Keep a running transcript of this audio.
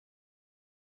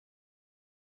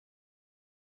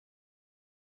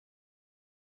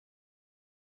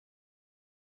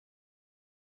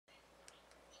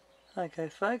Okay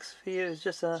folks, for you it's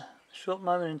just a short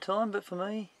moment in time, but for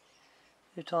me,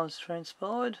 2 times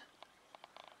transpired.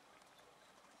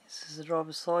 This is the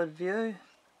driver's side view.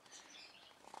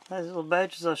 Those little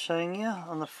badges I was showing you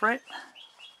on the fret.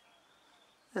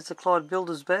 That's the Clyde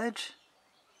Builders badge.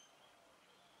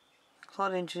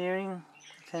 Clyde Engineering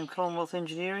became Commonwealth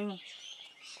Engineering,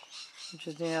 which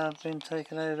has now been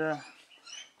taken over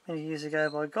many years ago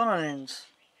by N.S.W.G.R. And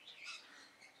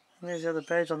there's the other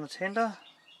badge on the tender.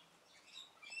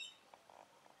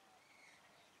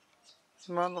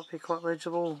 It might not be quite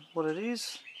legible what it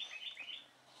is,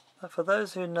 but for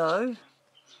those who know,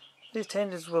 these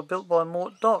tenders were built by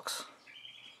Mort Docks.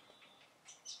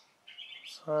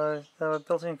 So they were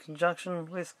built in conjunction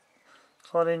with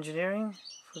Clyde Engineering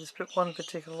for this one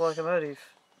particular locomotive.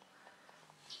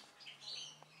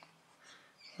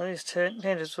 Now these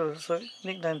tenders were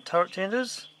nicknamed turret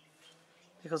tenders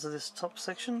because of this top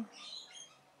section.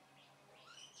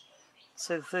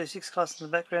 See the 36 class in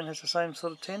the background has the same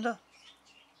sort of tender.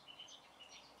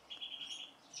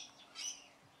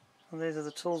 And these are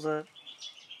the tools that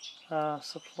are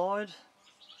supplied.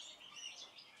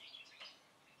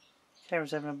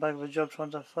 Camera's having a bug of a job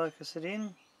trying to focus it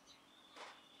in.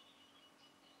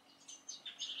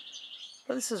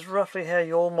 But this is roughly how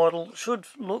your model should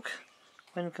look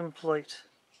when complete.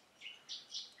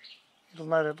 It'll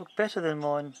no doubt look better than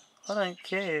mine. I don't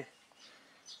care.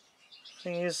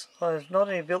 Thing is, I've not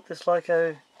only built this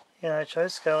loco in HO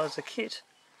scale as a kit,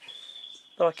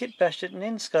 but I kit bashed it in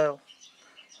N scale.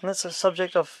 And that's the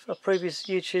subject of a previous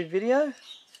YouTube video.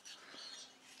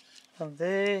 And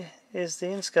there is the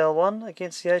N scale one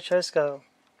against the HO scale.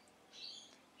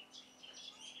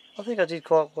 I think I did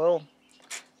quite well.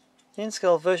 The N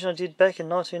scale version I did back in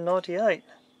 1998.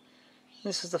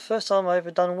 This is the first time I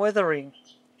ever done weathering.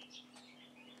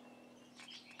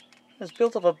 It's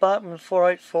built off a Bartman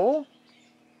 484.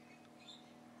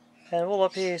 And all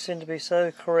up here seemed to be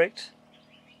so correct.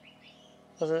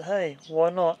 I said, hey,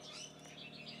 why not?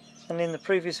 And in the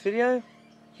previous video,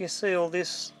 you see all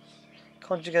this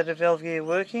conjugated valve gear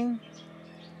working.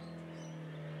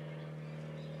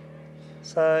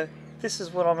 So this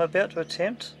is what I'm about to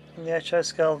attempt in the HO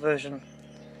scale version.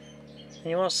 And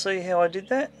you want to see how I did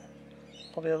that?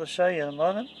 I'll be able to show you in a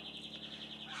moment.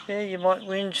 Yeah, you might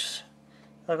whinge.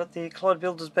 I've got the Clyde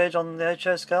Builders badge on the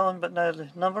HO scale but no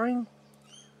numbering.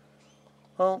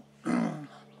 Well,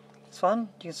 it's fun.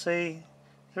 You can see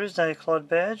there is no Clyde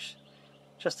badge,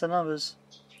 just the numbers.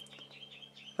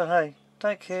 But hey,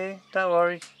 don't care, don't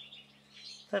worry.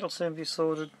 That'll soon be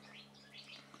sorted.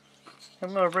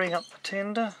 I'm going to bring up the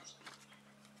tender.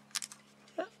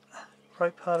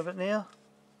 Break part of it now.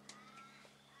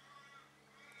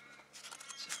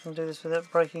 See if I can do this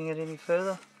without breaking it any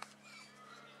further.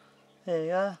 There you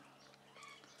go.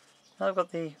 Now I've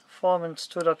got the fireman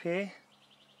stood up here.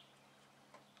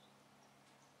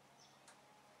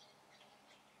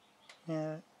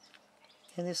 Now,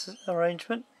 in this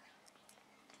arrangement,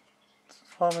 the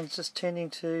fireman's just tending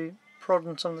to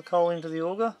prodding some of the coal into the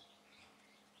auger.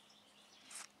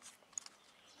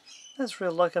 There's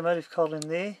real locomotive coal in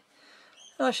there.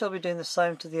 And I shall be doing the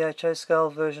same to the HO scale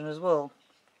version as well.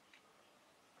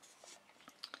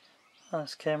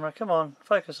 Nice camera, come on,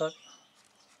 focus up.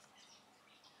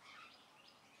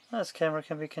 This camera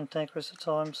can be cantankerous at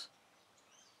times.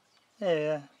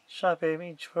 Yeah, sharp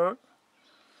image for it.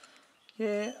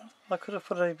 Yeah, I could have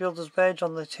put a builder's badge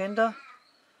on the tender,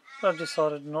 but I've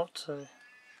decided not to.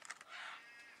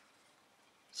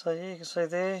 So yeah, you can see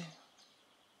there,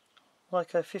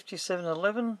 loco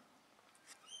 5711,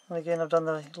 and again I've done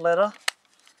the ladder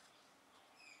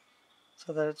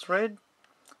so that it's red.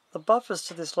 The buffers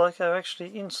to this loco are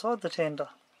actually inside the tender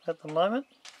at the moment.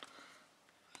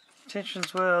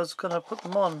 Intentions were I was going to put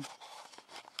them on,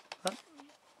 but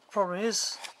the problem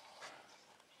is,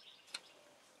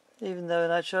 even though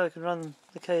an HO can run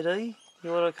the KD,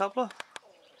 the auto coupler,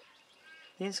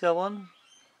 the N.S.W.G.R one,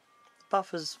 the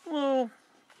buffers, well,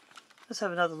 let's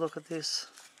have another look at this.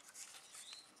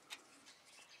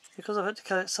 Because I've had to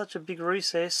cut such a big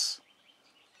recess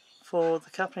for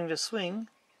the coupling to swing,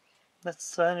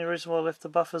 that's the only reason why I left the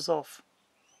buffers off.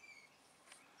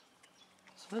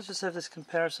 So let's just have this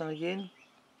comparison again.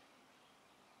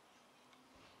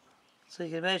 So you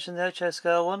can imagine the HO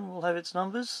scale one will have its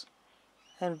numbers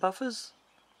and buffers.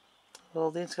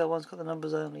 Well, the N.S.W.G.R one's got the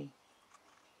numbers only.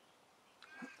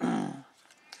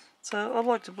 So I'd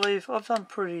like to believe I've done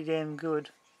pretty damn good.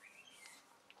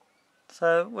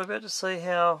 So we're about to see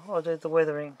how I do the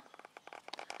weathering.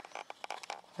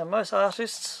 Now most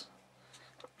artists,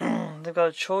 they've got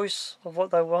a choice of what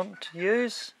they want to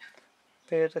use,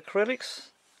 be it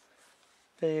acrylics,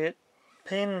 be it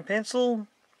pen and pencil,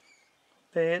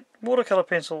 They're watercolour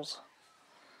pencils,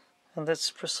 and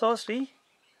that's precisely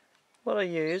what I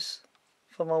use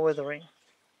for my weathering.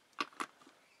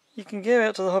 You can go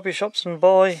out to the hobby shops and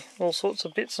buy all sorts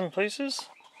of bits and pieces.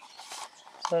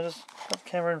 So just put the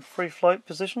camera in free float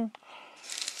position.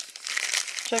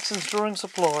 Jackson's Drawing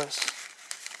Supplies.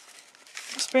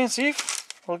 Expensive,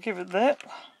 I'll give it that.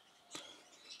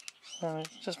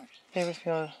 Just bear with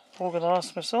me, I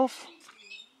organised myself.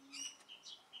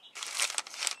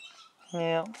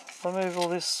 Now, if I move all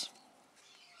this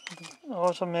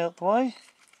item out the way,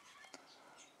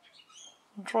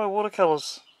 dry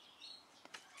watercolours.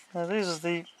 Now these are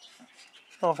the,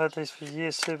 I've had these for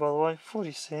years too, by the way,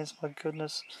 40 cents, my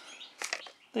goodness.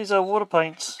 These are water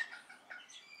paints.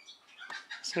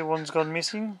 See, one's gone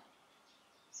missing,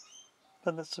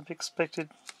 but that's to be expected.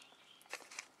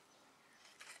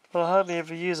 But I hardly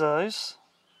ever use those.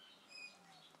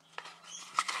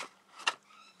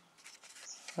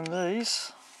 And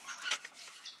these,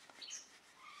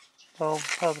 well,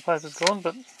 part of the paper's gone,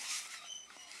 but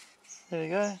there we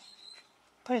go.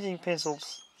 Painting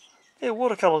pencils. They're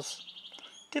watercolours.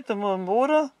 Dip them in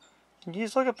water and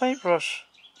use like a paintbrush.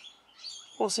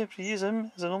 Or simply use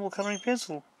them as a normal colouring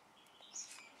pencil.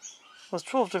 There's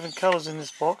 12 different colours in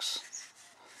this box.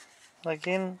 And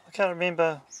again, I can't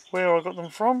remember where I got them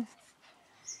from.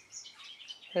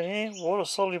 And here, water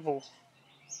soluble.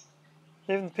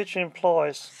 Even the picture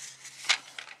implies.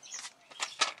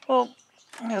 Well,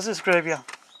 how's this grab you?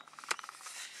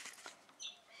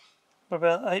 For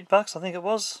about $8, I think it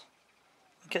was.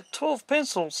 You get 12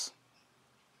 pencils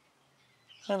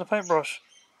and a paintbrush.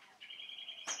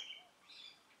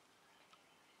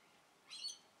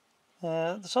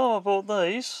 At the time I bought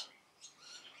these,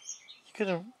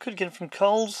 you could get them from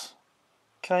Coles,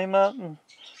 Kmart and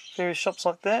various shops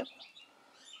like that.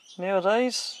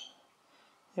 Nowadays,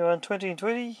 you're on 20 and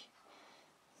 20,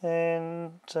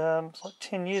 and it's like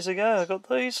 10 years ago I got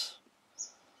these.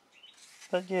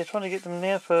 But yeah, trying to get them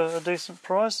now for a decent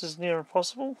price is near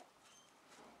impossible,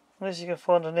 unless you can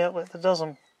find an outlet that does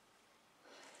them.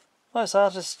 Most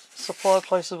artist supply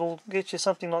places will get you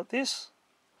something like this.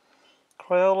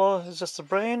 Crayola is just a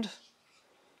brand.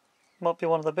 Might be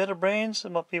one of the better brands.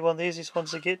 It might be one of the easiest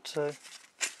ones to get to.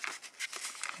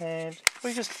 And if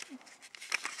we just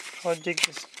try to dig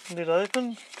this lid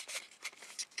open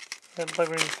without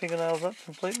buggering your fingernails up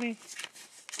completely.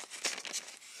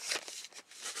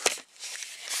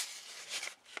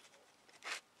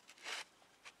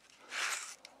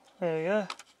 There we go.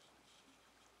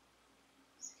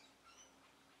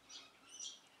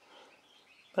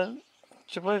 But do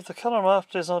you believe the colour I'm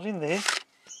after is not in there?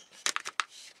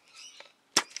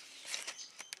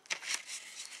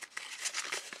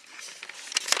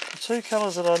 The two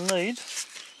colours that I need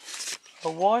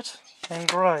are white and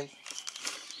grey.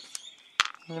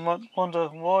 And you might wonder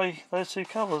why those two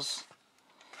colours.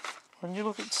 When you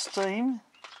look at steam,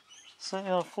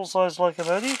 certainly on a full-size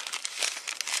locomotive,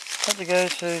 I had to go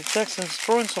to Jackson's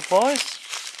Drawing Supplies,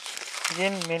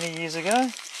 again many years ago.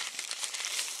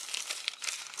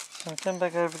 I'll come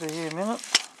back over to here a minute.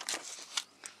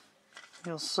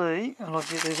 You'll see, and I'll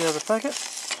get these out of the packet.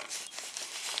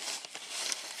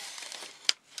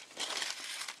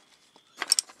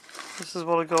 This is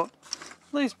what I got.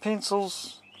 These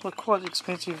pencils were quite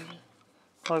expensive.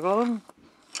 I got them.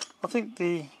 I think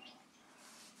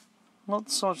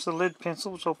not so much the lead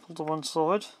pencil, which I'll pull to one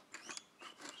side,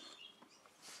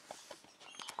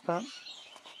 but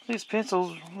these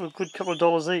pencils were a good couple of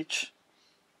dollars each.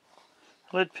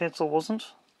 Lead pencil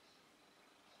wasn't,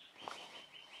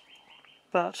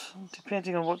 but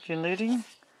depending on what you're needing,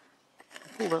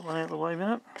 I'll pull that one out of the way a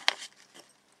minute.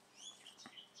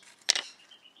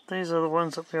 These are the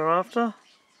ones that we're after.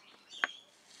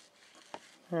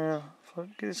 Now, if I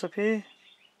get this up here,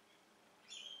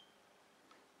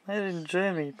 made in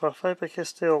Germany by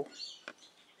Faber-Castell.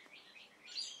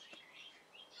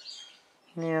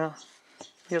 Now,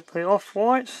 you got the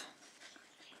off-white.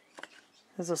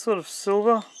 There's a sort of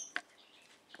silver.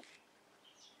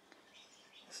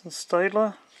 This is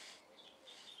Staedtler.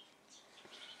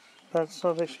 But it's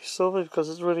not actually silver because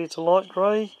it's really a light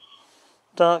grey,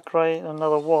 dark grey and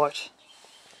another white.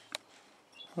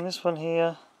 And this one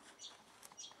here,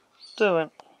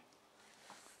 Derwent.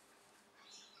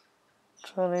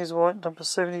 Chinese white number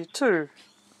 72.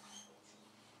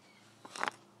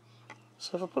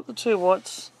 So if I put the two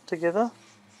whites together,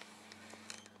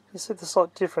 you see the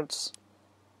slight difference.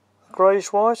 A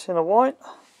greyish white and a white,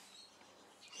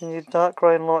 and your dark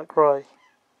grey and light grey.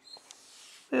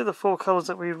 They're the four colours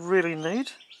that we really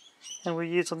need, and we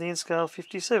use on the N.S.W.G.R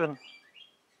 57.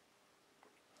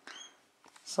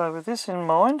 So with this in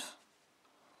mind,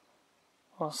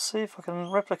 I'll see if I can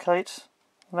replicate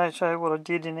in HO what I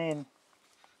did in N.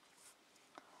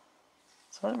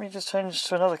 So let me just change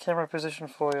to another camera position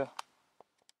for you.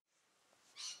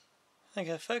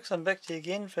 Okay folks, I'm back to you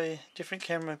again for a different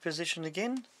camera position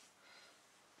again.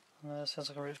 I know it sounds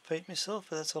like I repeat myself,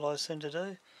 but that's what I seem to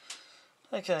do.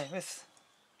 Okay, with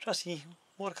trusty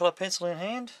watercolour pencil in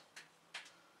hand,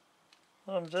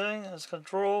 what I'm doing is going to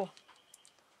draw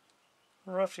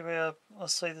roughly where I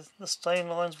see the stain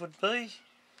lines would be.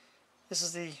 This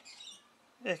is the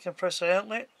air compressor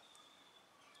outlet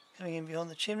coming in behind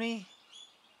the chimney.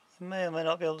 You may or may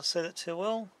not be able to see that too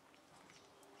well.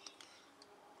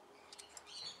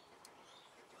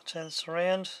 I'll turn this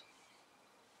around.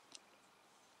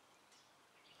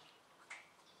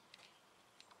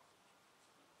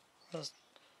 Just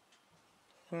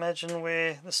imagine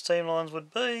where the steam lines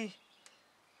would be.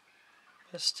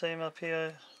 There's steam up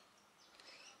here.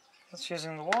 That's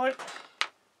using the white.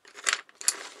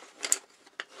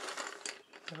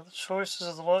 I've got the choices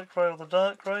of the light grey or the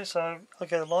dark grey, so I'll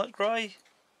go the light grey.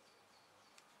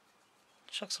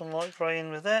 Chuck some light grey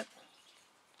in with that.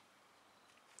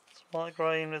 Some light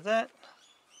grey in with that.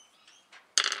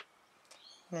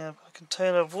 Now a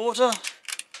container of water,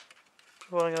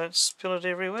 providing I don't spill it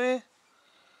everywhere.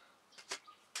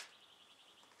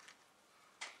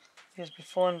 Here's my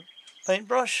fine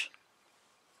paintbrush.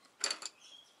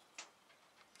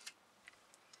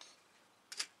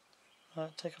 Right,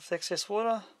 take off the excess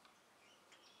water,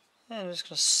 and I'm just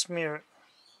going to smear it.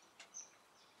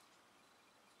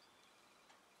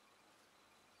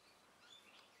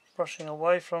 Brushing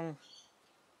away from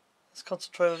this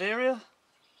concentrated area.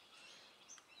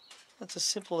 That's as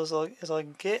simple as I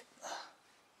can get.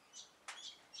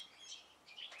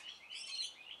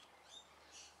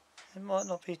 It might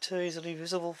not be too easily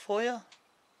visible for you.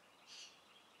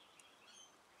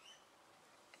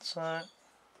 So,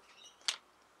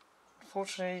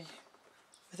 unfortunately,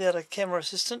 without a camera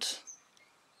assistant,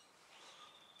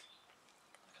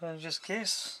 I can only just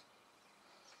guess.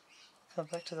 Come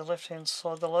back to the left hand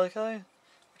side of the loco,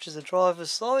 which is the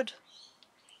driver's side.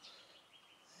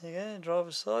 There you go,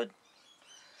 driver's side.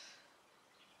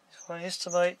 If I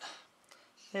estimate,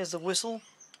 there's the whistle.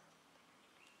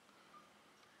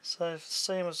 So if the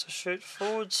steam was to shoot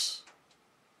forwards,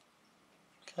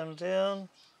 come down,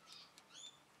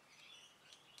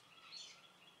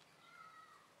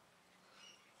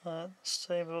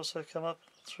 steam would also come up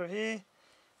through here,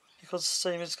 because the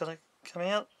steam is going to come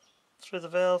out through the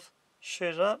valve,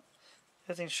 shoot it up.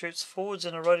 Everything shoots forwards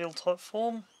in a radial type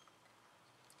form.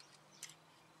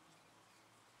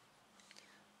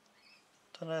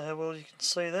 Don't know how well you can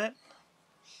see that.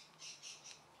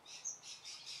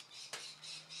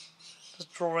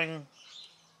 Just drawing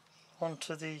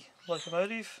onto the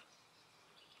locomotive.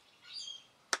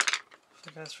 If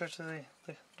I go through to the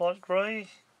light grey.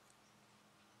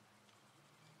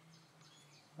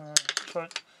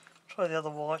 Try the other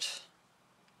white.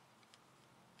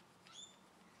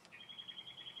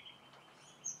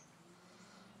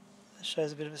 That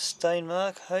shows a bit of a stain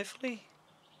mark, hopefully.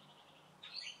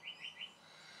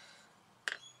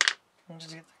 I'll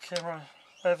just get the camera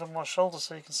over my shoulder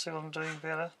so you can see what I'm doing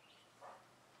better.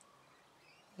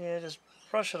 Yeah, just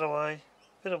brush it away,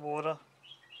 bit of water.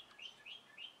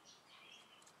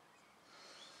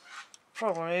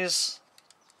 Problem is,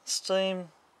 steam,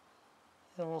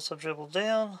 it'll also dribble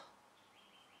down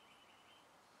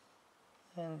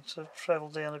and sort of travel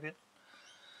down a bit.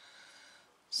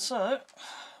 So,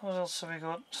 what else have we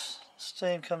got?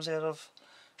 Steam comes out of,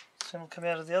 steam will come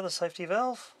out of the other safety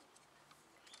valve,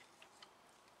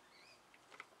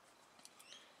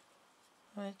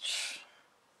 which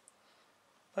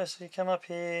basically come up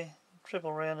here,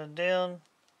 dribble round and down,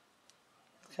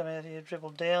 come out here,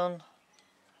 dribble down,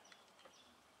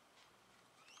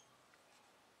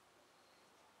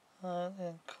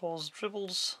 and cause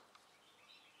dribbles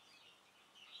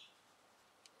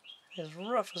as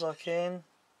rough as I can.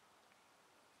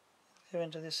 Go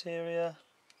into this area,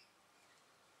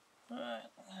 right,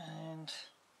 and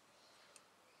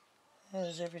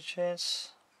there's every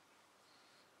chance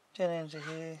down into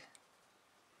here.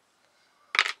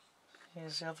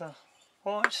 Here's the other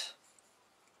white,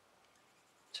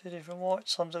 two different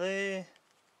whites under there.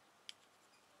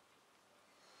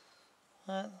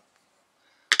 Right.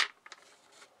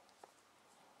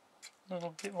 A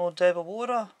little bit more dab of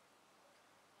water,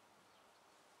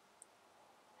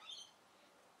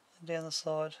 and down the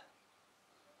side.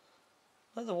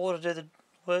 Let the water do the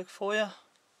work for you.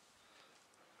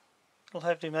 It'll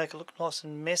hopefully make it look nice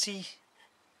and messy.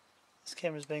 This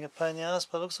camera's being a pain in the ass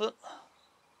by the looks of it.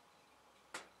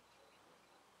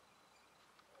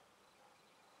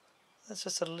 that's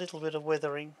just a little bit of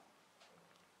weathering.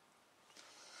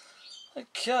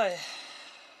 Okay,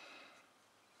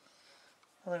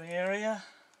 another area.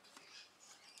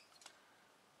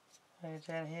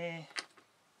 Down here.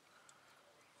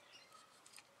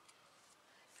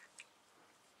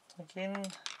 Again,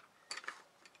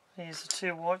 here's the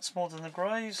two whites more than the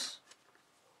greys.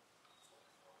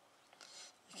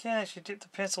 You can actually dip the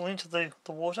pencil into the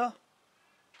water,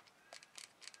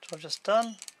 which I've just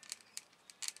done.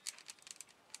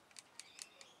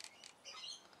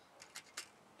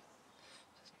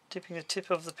 Dipping the tip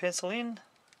of the pencil in.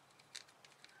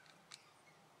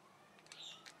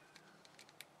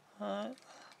 Right.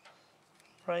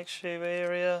 Brake shoe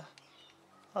area,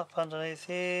 up underneath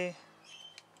here.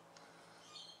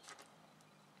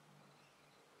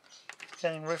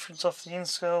 Getting reference off the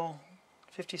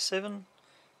N.S.W.G.R.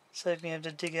 Saved me having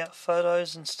to dig out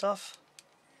photos and stuff.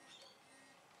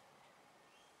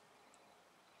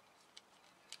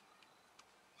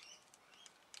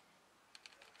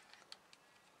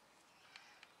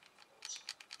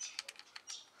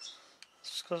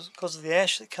 Because of the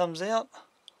ash that comes out.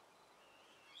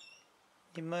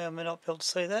 You may or may not be able to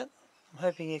see that. I'm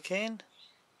hoping you can.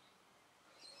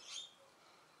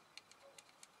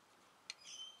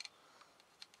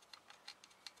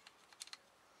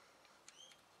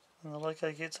 And the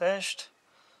loco gets ashed.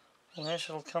 And the ash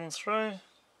will come through.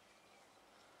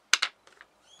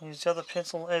 Use the other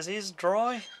pencil as is,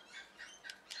 dry.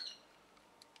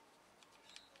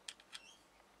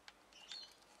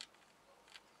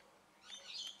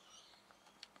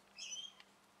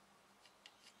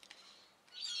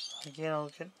 Again, I'll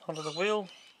get onto the wheel.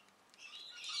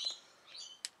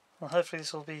 Well, hopefully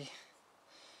this will be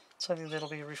something that will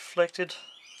be reflected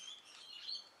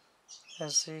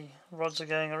as the rods are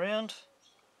going around.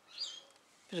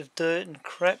 Bit of dirt and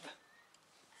crap.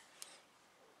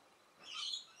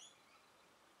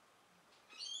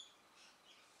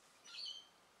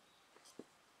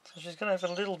 So she's going to have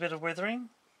a little bit of weathering.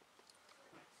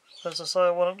 But as I say,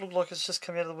 I want it to look like it's just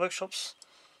come out of the workshops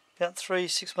about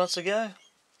 6 months ago.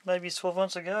 Maybe 12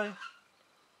 months ago.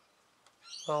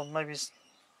 Well, maybe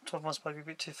 12 months might be a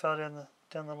bit too far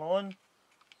down the line.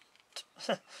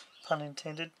 Pun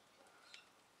intended.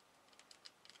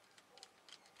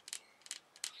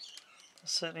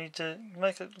 Certainly to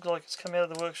make it look like it's come out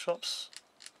of the workshops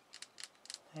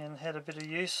and had a bit of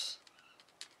use.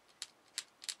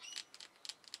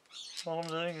 All I'm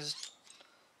doing is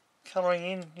colouring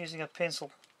in using a pencil.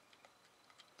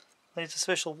 These are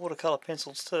special watercolour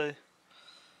pencils too.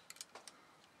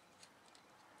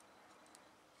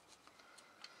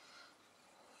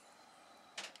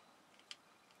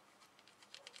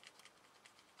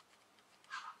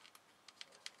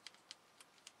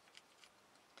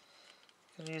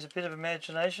 Use a bit of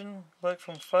imagination, work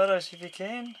from photos if you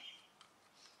can.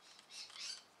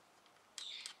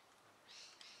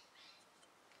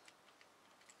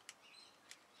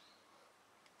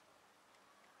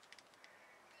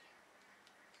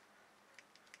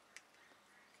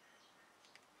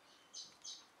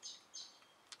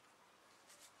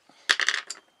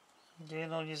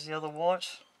 Again, I'll use the other white.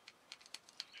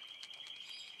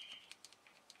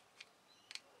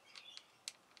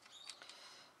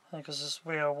 Because this is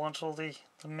where I want all the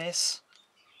mess.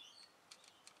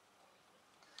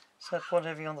 There's no point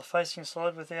having it on the facing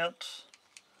side without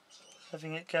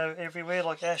having it go everywhere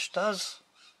like ash does.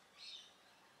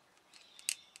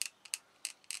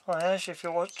 Hi Ash, if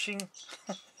you're watching.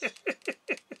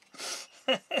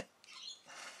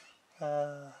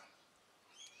 My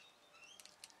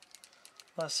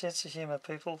sense of humour,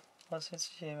 people. My sense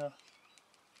of humour.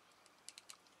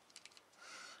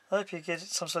 I hope you get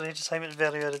some sort of entertainment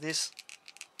value out of this.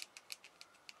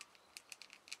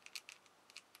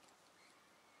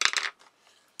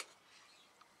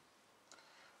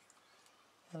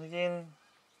 And again, a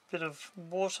bit of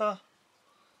water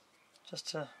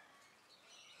just to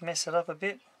mess it up a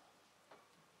bit.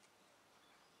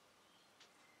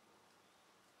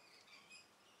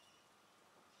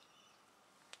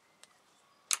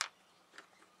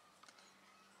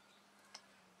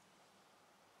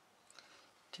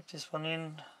 Dip this one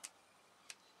in.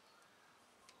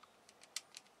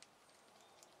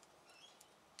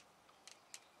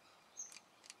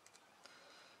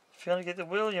 If you want to get the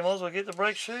wheel, you might as well get the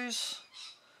brake shoes.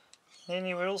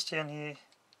 Anywhere else down here.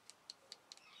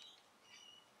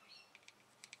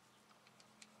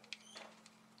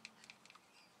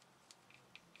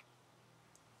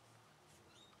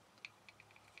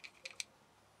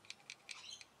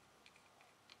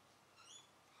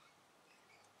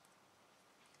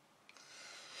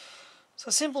 So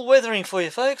simple weathering for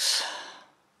you folks.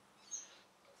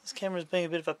 Just camera's being a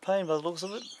bit of a pain by the looks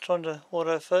of it, trying to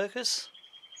autofocus.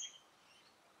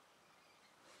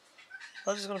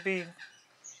 I'm just going to be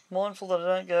mindful that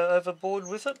I don't go overboard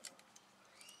with it.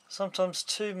 Sometimes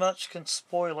too much can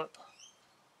spoil it.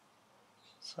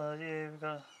 So yeah, we've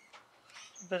got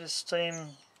a bit of steam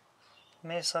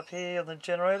mess up here on the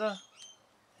generator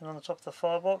and on the top of the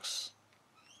firebox.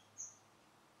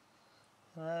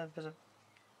 A bit of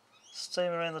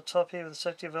steam around the top here with the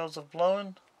safety valves have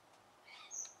blown.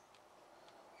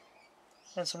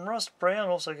 And some rust brown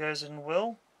also goes in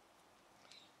well.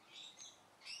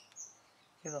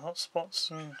 Give the hot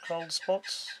spots and cold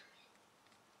spots.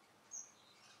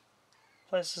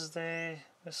 Places there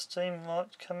where steam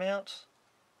might come out.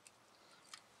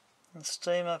 And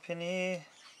steam up in here.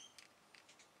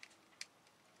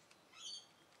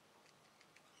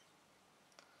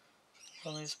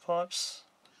 On these pipes.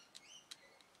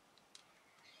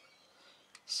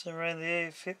 So around the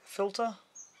air filter.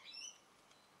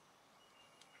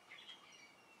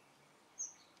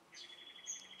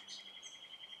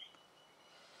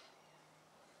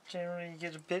 Generally you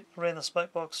get a bit around the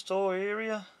smoke box door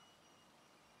area.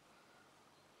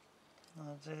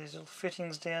 I'll do these little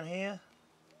fittings down here.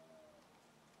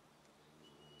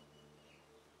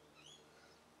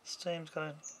 Steam's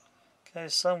got to go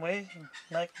somewhere and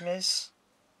make a mess.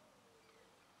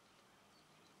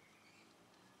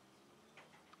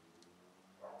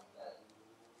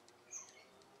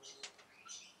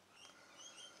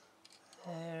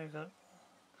 There we've got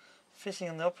fitting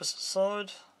on the opposite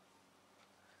side.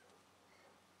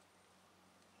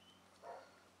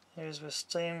 Here's where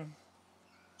steam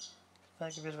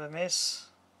make a bit of a mess.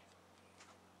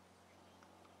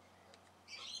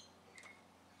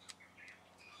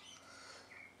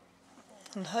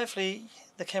 And hopefully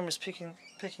the camera's picking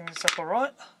this up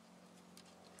alright.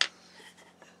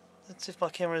 That's if my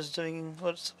camera's doing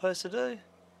what it's supposed to do.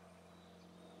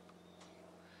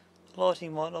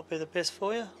 Lighting might not be the best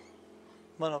for you.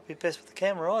 Might not be best with the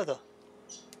camera either.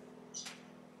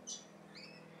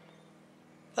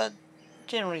 But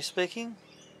generally speaking,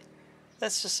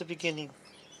 that's just the beginning.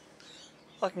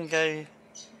 I can go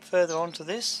further on to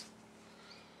this.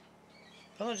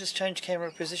 But I'll just change camera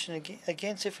position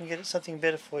again, see if we can get something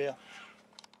better for you.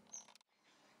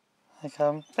 Okay,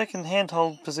 I'm back in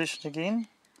handhold position again.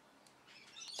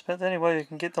 It's about the only way you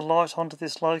can get the light onto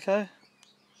this loco.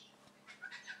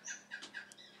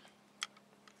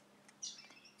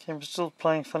 Camera's still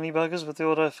playing funny buggers with the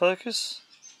autofocus.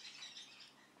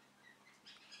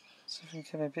 See if we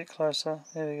can come a bit closer.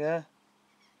 There we go.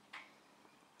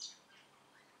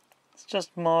 It's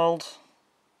just mild.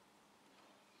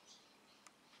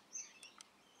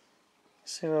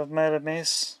 See where I've made a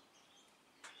mess.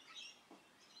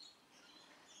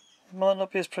 It might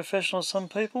not be as professional as some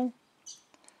people,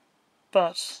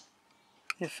 but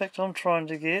the effect I'm trying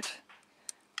to get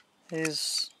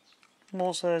is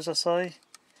more so, as I say,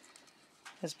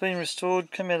 it's been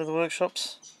restored, come out of the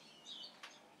workshops.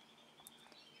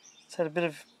 It's had a bit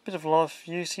of life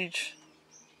usage.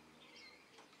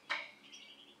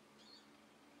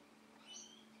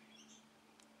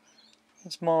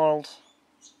 It's mild.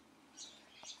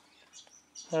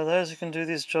 There are those who can do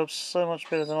this job so much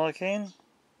better than I can.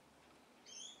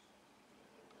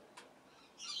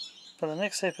 But the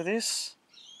next step of this,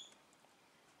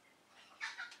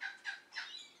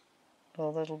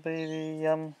 well, that'll be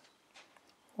the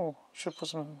oh, should put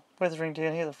some weathering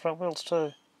down here, the front wheels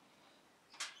too.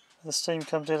 The steam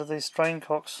comes out of these drain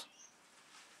cocks.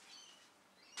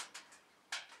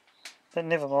 But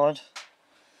never mind.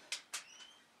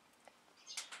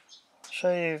 I'll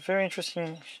show you a very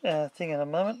interesting thing in a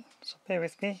moment, so bear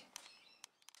with me.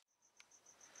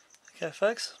 Okay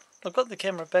folks, I've got the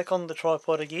camera back on the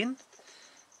tripod again,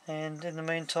 and in the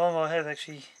meantime I have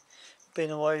actually been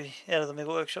away out of the Mega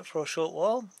Workshop for a short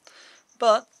while,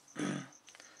 but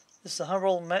this is a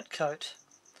Humbrol matte coat.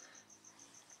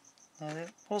 Now,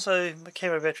 also the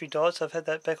camera battery died, so I've had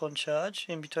that back on charge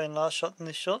in between last shot and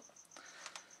this shot.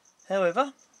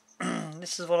 However,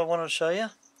 this is what I wanted to show you,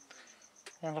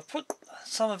 and I've put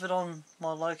some of it on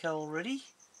my loco already,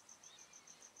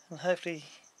 and hopefully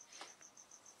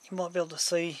you might be able to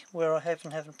see where I have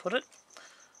and haven't put it.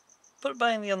 Put it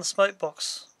mainly on the smoke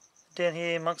box, down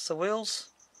here amongst the wheels,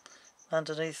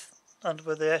 underneath, under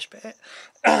where the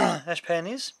ash pan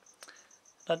is.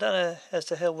 I don't know as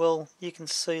to how well you can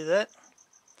see that,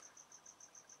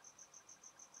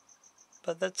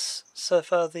 but that's so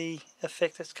far the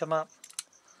effect that's come up.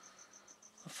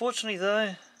 Unfortunately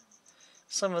though,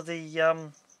 some of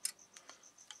the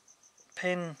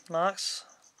pen marks,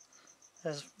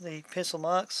 as the pencil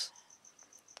marks,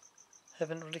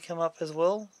 haven't really come up as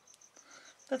well.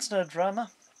 That's no drama.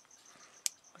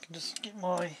 I can just get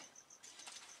my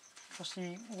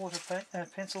trusty water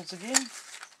pencils again.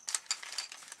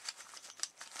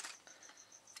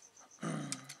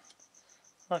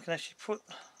 I can actually put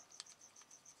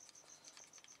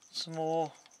some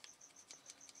more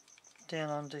down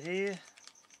under here.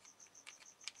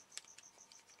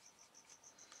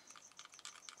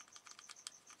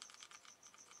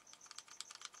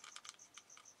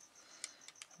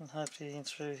 And hopefully in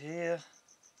through here,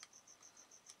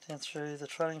 down through the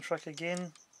trailing truck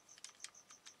again.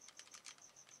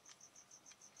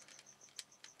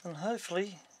 And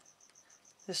hopefully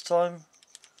this time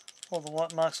all the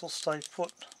white marks will stay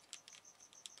put.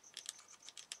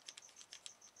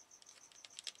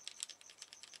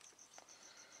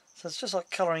 So it's just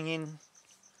like colouring in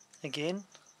again.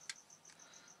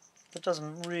 It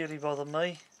doesn't really bother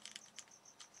me.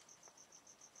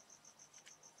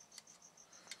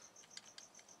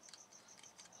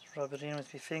 Just rub it in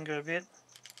with my finger a bit.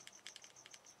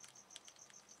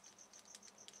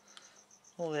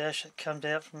 All the ash that comes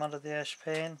out from under the ash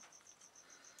pan.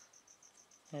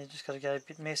 You just got to go a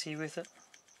bit messy with it.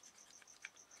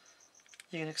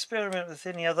 You can experiment with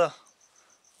any other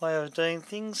way of doing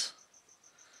things,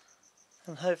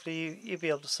 and hopefully you'll be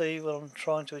able to see what I'm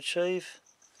trying to achieve.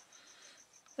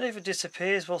 And if it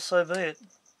disappears, well, so be it. It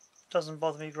doesn't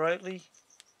bother me greatly.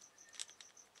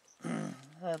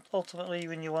 And ultimately,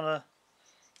 when you want to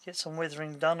get some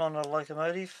weathering done on a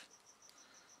locomotive,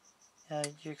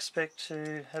 you expect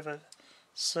to have a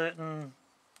certain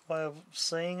way of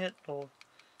seeing it or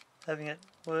having it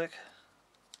work.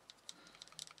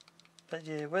 But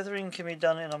yeah, weathering can be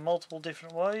done in a multiple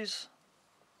different ways.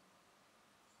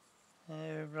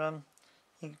 You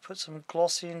can put some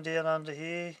gloss in down under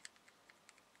here,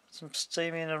 put some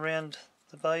steam in around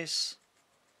the base.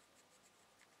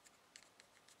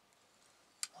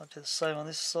 I'll do the same on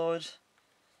this side,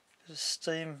 bit of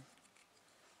steam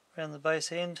around the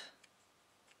base end.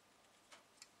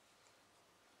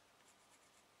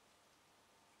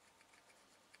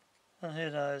 And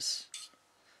who knows,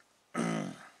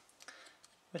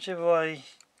 whichever way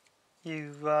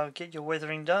you get your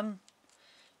weathering done,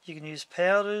 you can use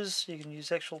powders, you can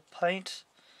use actual paint,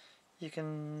 you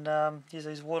can use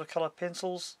these watercolour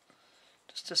pencils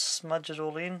just to smudge it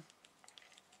all in,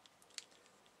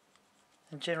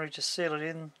 and generally just seal it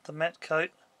in. The matte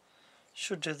coat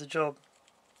should do the job.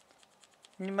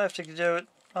 And you may have to do it,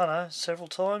 I don't know, several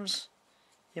times.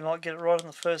 You might get it right on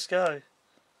the first go.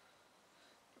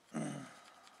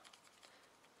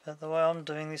 But the way I'm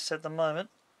doing this at the moment,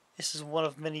 this is one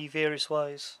of many various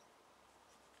ways.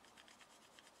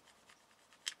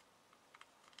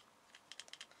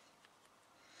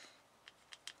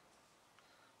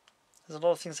 There's a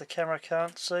lot of things the camera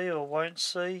can't see or won't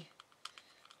see,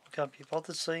 or can't be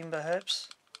bothered seeing perhaps.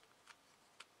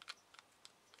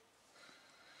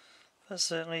 But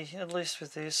certainly, at least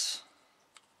with this,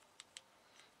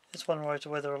 it's one way to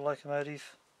weather a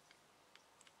locomotive.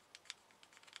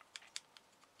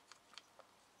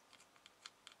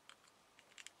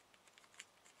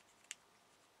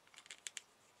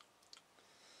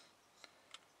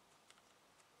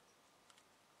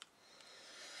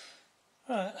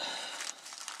 Right,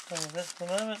 done with that for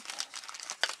the moment.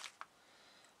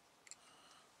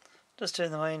 Just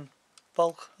doing the main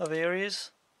bulk of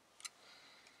areas.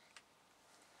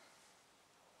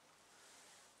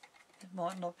 It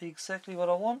might not be exactly what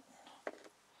I want,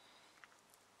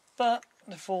 but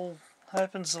if all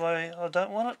happens the way I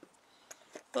don't want it,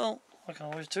 well, I can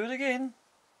always do it again.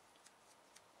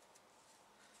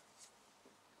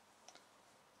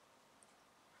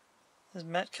 This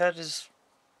matte coat is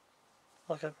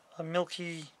like a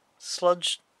milky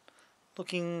sludge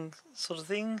looking sort of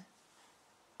thing.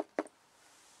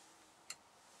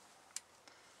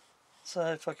 So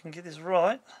if I can get this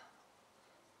right,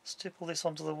 stipple this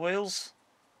onto the wheels,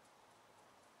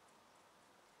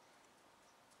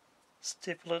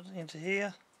 stipple it into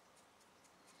here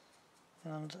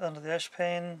and under the ash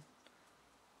pan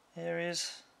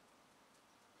areas,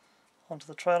 onto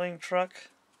the trailing truck.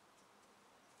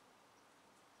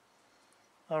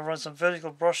 I'll run some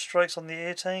vertical brush strokes on the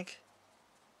air tank.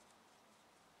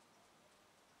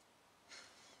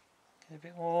 Get a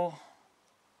bit more.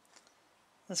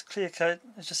 This clear coat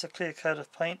is just a clear coat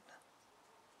of paint.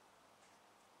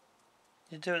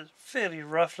 You do it fairly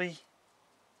roughly.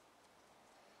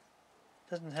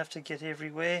 Doesn't have to get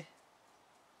everywhere.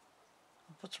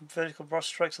 I'll put some vertical brush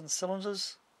strokes on the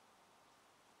cylinders.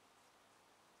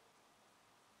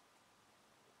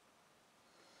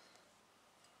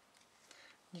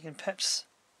 You can perhaps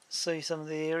see some of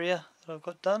the area that I've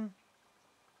got done.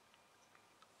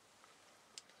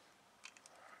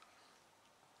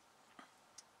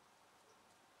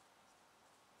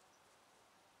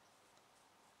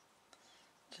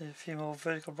 Do a few more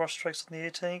vertical brush strokes on the air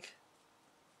tank.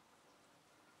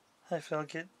 Hopefully I'll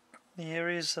get the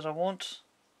areas that I want.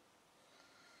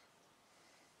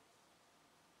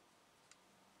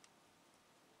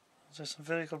 Do some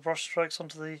vertical brush strokes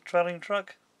onto the trailing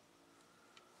truck.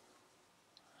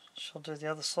 Shall do the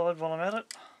other side while I'm at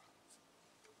it.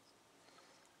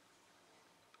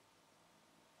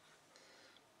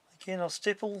 Again, I'll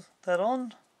stipple that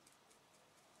on.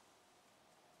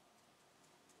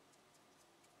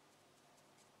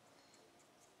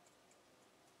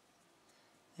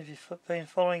 If you've been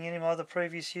following any of my other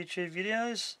previous YouTube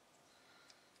videos,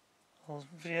 or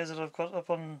videos that I've got up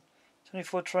on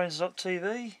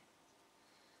 24trains.tv,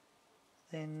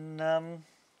 then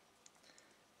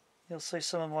you'll see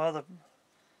some of my other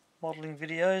modelling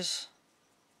videos.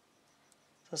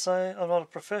 As I say, I'm not a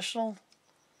professional,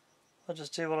 I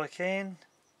just do what I can,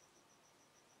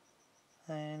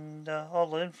 and I'll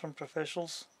learn from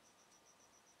professionals.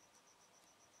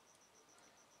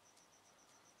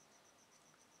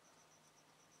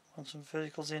 Want some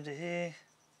verticals into here,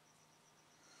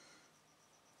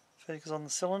 verticals on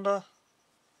the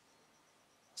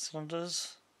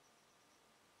cylinders,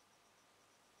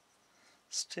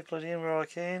 stipple it in where I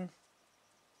can,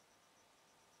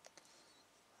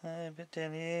 a bit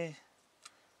down here,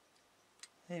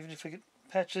 even if we get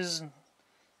patches and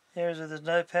areas where there's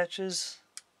no patches.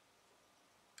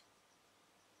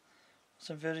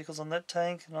 Some verticals on that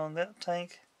tank and on that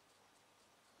tank.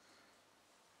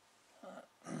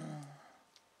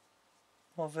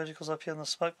 More verticals up here on the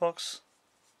smoke box.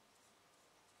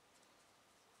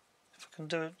 If I can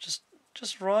do it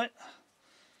just right, it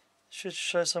should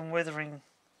show some weathering.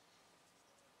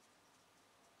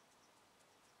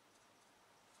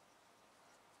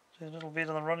 Do a little bit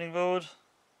on the running board.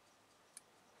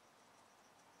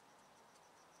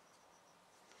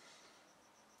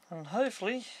 And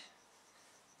hopefully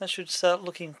that should start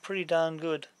looking pretty darn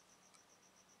good.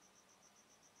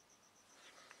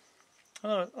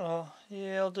 Oh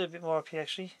yeah, I'll do a bit more up here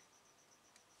actually.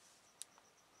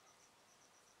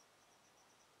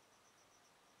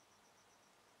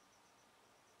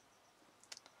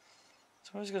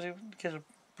 So always got to get a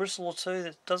bristle or two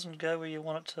that doesn't go where you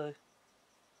want it to.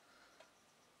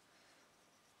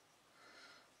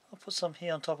 I'll put some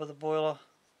here on top of the boiler,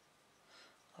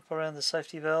 up around the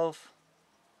safety valve.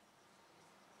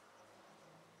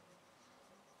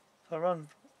 If I run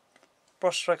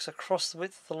brush strokes across the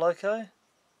width of the loco,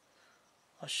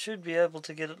 I should be able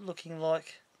to get it looking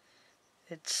like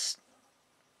it's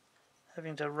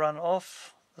having to run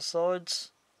off the sides.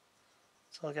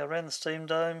 So I'll go around the steam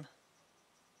dome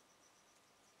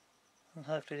and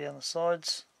hopefully down the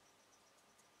sides.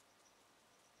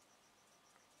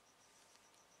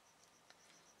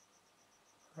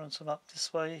 Run some up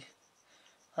this way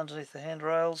underneath the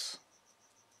handrails.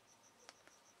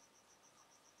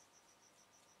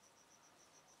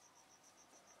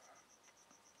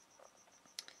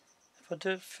 If I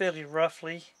do it fairly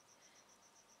roughly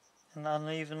and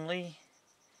unevenly,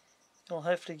 it'll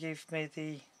hopefully give me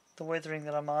the weathering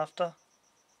that I'm after.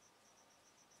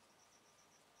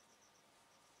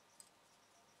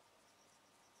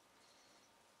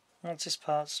 Once this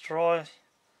part's dry,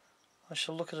 I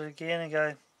shall look at it again and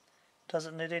go, does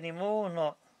it need any more or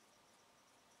not?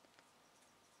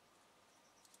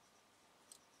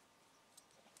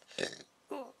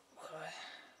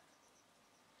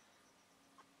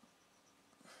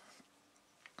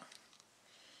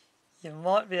 You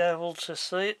might be able to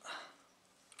see it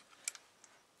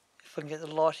if I can get the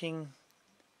lighting.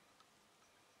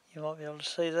 You might be able to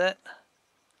see that.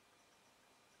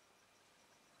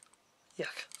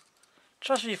 Yuck.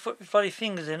 Trust me, you put your bloody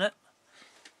fingers in it.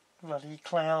 Bloody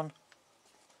clown.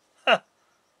 Ha!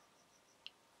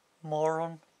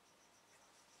 Moron.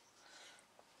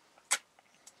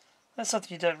 That's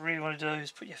something you don't really want to do,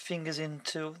 is put your fingers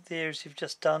into the areas you've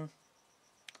just done.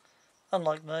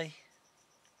 Unlike me.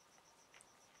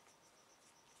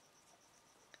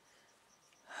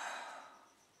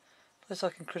 At least I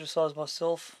can criticise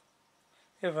myself.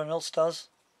 Everyone else does.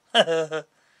 No,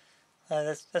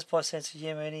 that's my sense of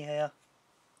humour anyhow.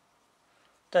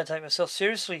 Don't take myself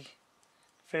seriously.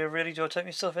 Very rarely do I take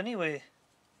myself anywhere.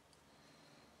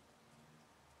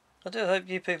 I do hope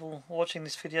you people watching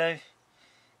this video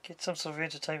get some sort of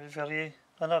entertainment value.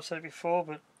 I know I've said it before,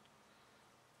 but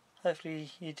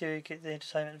hopefully you do get the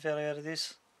entertainment value out of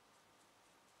this.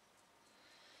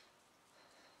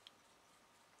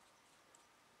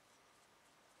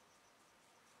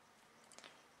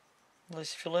 At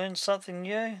least if you learn something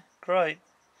new, great.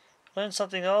 Learn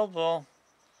something old, well,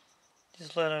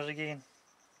 just learn it again.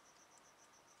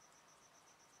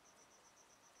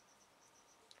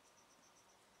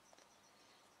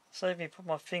 save me put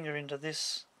my finger into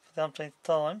this for the umpteenth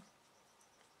time.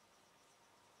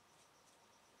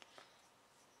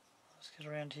 Let's get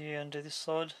around here and do this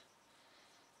side.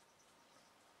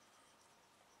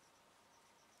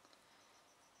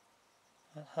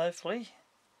 And hopefully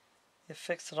the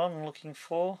effects that I'm looking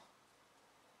for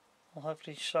will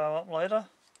hopefully show up later.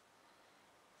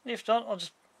 If not, I'll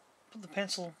just put the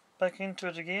pencil back into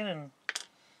it again and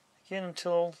again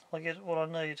until I get what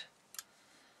I need.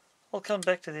 I'll come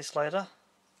back to this later,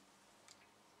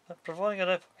 but providing I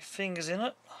don't put my fingers in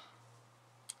it,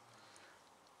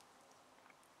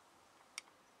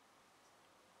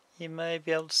 you may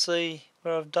be able to see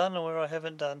where I've done and where I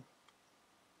haven't done.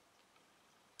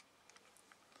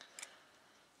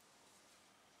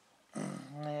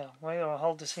 Now, where do I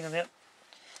hold this thing out?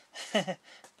 Put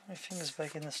my fingers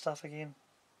back in the stuff again.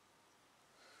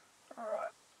 Alright.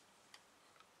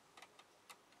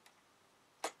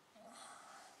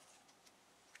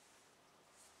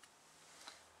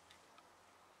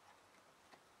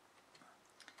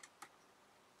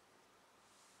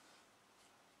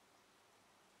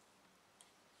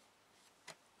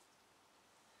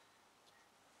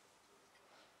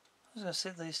 I'm just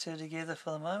going to set these two together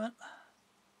for the moment.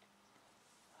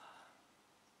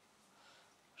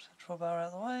 Push that draw bar out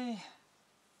of the way.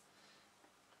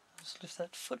 Just lift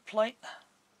that foot plate.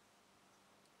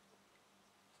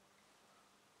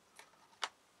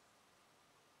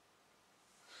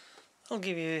 I'll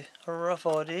give you a rough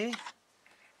idea.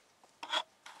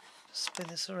 Spin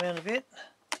this around a bit.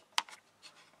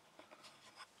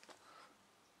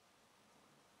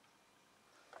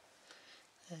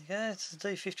 There you go, it's the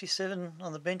D57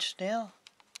 on the bench now.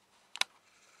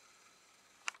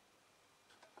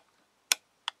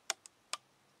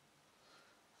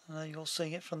 I know you're all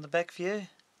seeing it from the back view.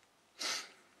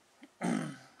 But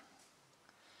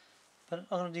I'm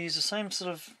going to use the same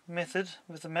sort of method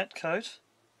with the matte coat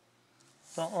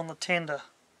on the tender.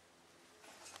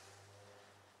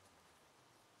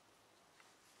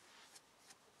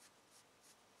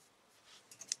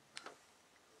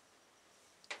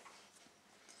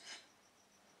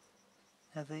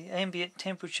 Now the ambient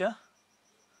temperature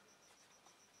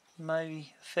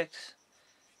may affect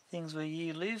things where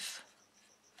you live.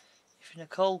 If you're in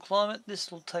a cold climate, this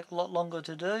will take a lot longer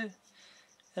to do.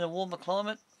 In a warmer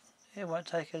climate, it won't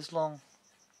take as long.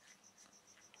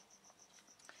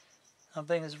 I'm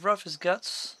being as rough as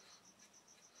guts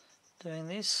doing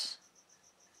this.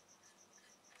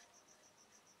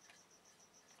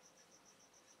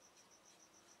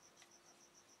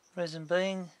 Reason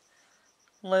being,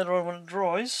 later on when it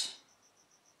dries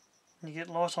and you get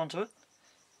light onto it,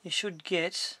 you should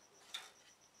get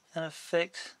an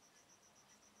effect.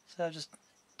 So I've just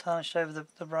tarnished over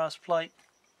the brass plate.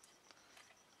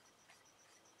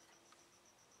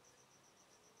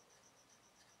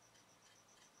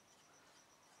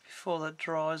 Before that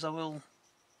dries, I will have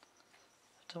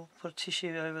to put a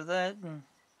tissue over that and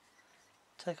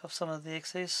take off some of the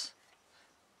excess.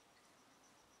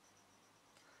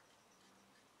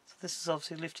 So this is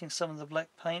obviously lifting some of the black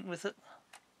paint with it.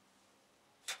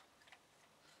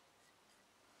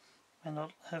 May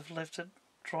not have left it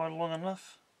dry long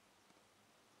enough.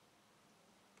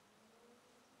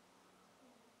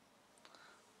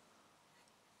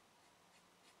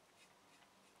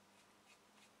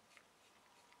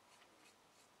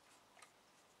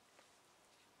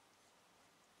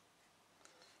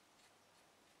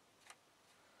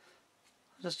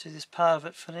 I'll just do this part of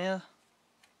it for now.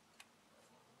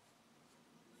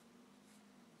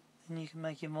 Then you can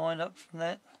make your mind up from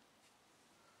that.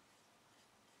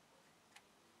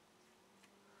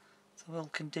 So we'll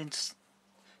condense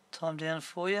time down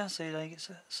for you so you don't get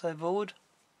so bored.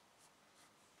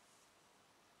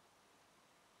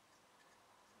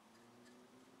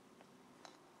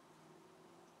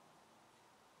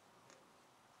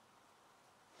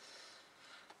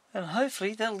 And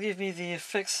hopefully that'll give me the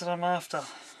effects that I'm after.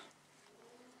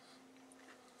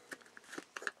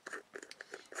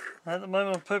 Now at the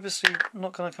moment I'm purposely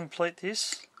not going to complete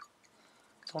this,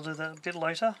 so I'll do that a bit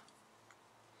later.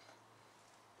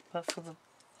 But for the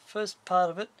first part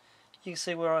of it, you can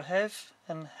see where I have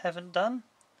and haven't done.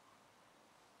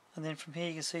 And then from here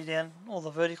you can see down all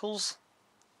the verticals.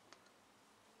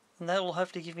 And that will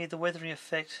hopefully give me the weathering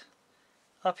effect.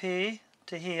 Up here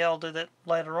to here, I'll do that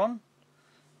later on.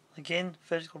 Again,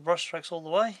 vertical brush strokes all the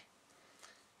way.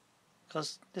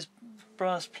 Because this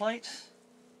brass plate,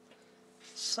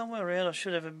 somewhere around I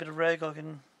should have a bit of rag I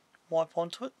can wipe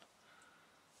onto it.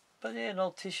 But yeah, an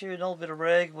old tissue, an old bit of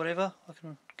rag, whatever, I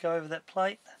can go over that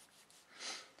plate.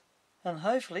 And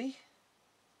hopefully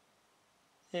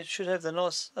it should have the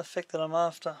nice effect that I'm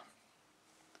after.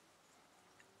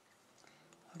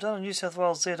 I've done a New South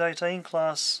Wales Z18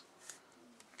 class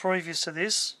previous to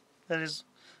this, that is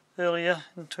earlier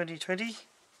in 2020,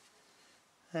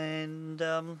 and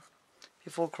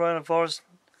before coronavirus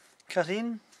cut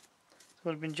in. It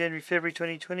would have been January, February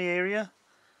 2020 area,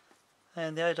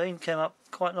 and the 18 came up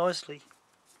quite nicely.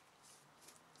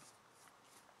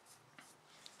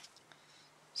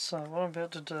 So what I'm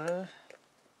about to do,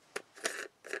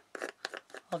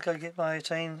 I'll go get my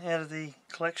 18 out of the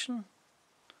collection,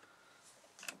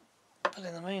 but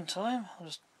in the meantime I'll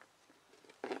just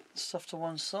put the stuff to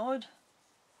one side,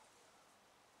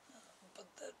 put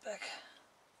that back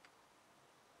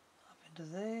up into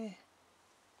there,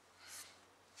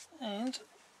 and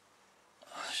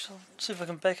I shall see if I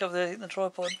can back up there in the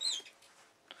tripod.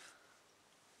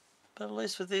 But at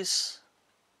least with this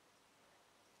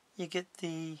you get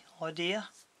the idea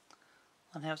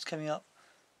on how it's coming up.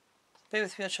 Bear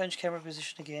with me, I'll change camera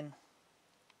position again.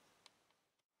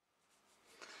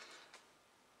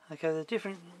 Okay, the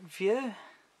different view.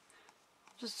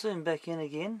 Just zoom back in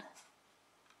again.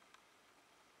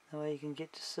 That way you can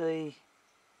get to see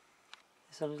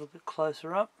this a little bit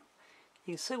closer up.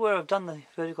 You can see where I've done the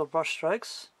vertical brush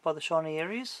strokes by the shiny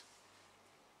areas.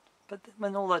 But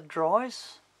when all that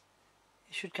dries,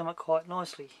 it should come up quite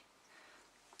nicely.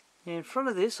 Now in front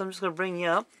of this, I'm just going to bring you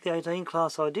up the 18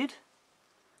 class I did.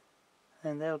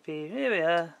 And that'll be, there we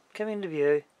are, coming into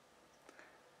view.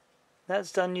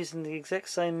 That's done using the exact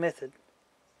same method.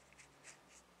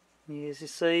 And as you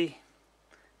see,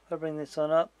 if I bring this on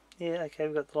up, yeah, okay,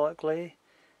 we've got the light glare.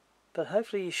 But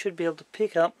hopefully you should be able to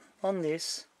pick up on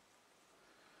this,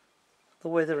 the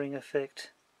weathering effect.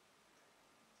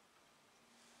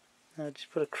 I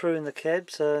just put a crew in the cab,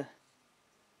 so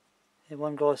yeah,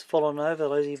 one guy's fallen over,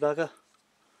 lazy bugger.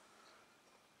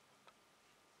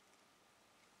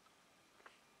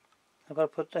 I've got to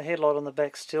put the headlight on the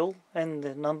back still, and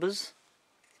the numbers.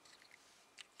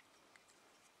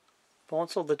 But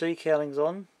once all the decaling's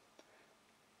on,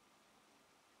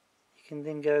 you can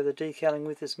then go the decaling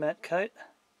with this matte coat,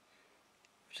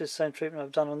 which is the same treatment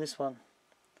I've done on this one.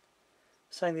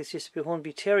 Saying this used to be a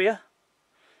Hornby Terrier,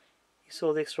 you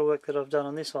saw the extra work that I've done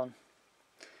on this one.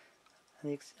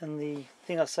 And the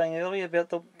thing I was saying earlier about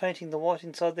the painting the white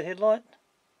inside the headlight,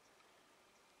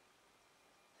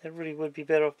 it really would be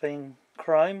better off being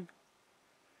chrome,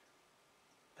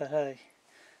 but hey,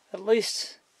 at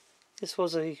least this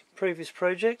was a previous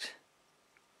project.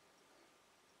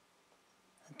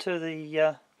 And two of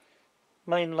the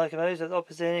main locomotives at the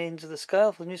opposite ends of the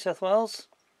scale for New South Wales,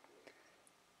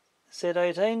 the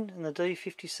Z18 and the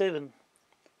D57.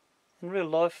 In real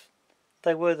life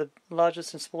they were the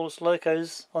largest and smallest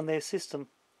locos on their system.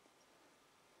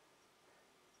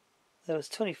 There was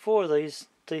 24 of these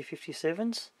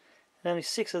D57s and only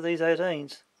 6 of these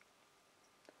 18s.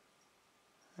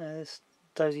 This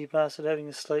dozy bastard having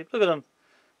a sleep. Look at him.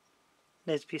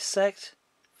 Needs to be sacked,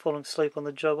 falling asleep on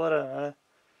the job, I don't know.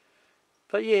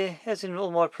 But yeah, as in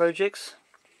all my projects,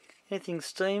 anything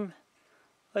steam,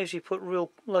 I usually put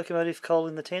real locomotive coal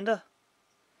in the tender.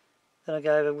 Then I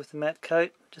go over with the matte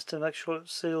coat just to make sure it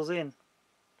seals in.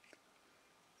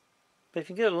 But if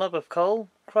you get a lump of coal,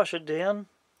 crush it down.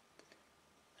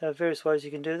 There are various ways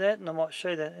you can do that, and I might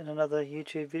show that in another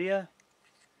YouTube video.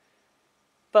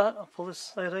 But I'll pull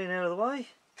this 18 out of the way,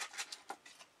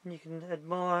 and you can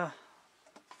admire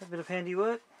a bit of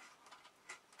handiwork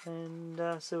and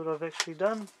see what I've actually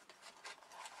done.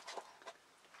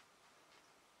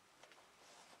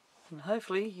 And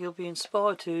hopefully you'll be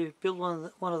inspired to build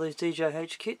one of these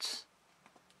DJH kits.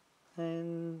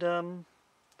 And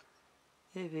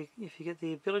yeah, if you get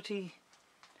the ability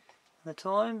and the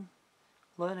time,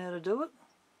 learn how to do it,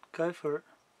 go for it.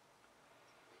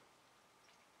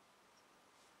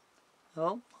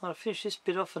 Well, I'll finish this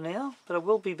bit off for now, but I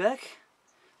will be back.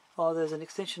 Either as an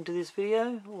extension to this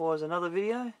video or as another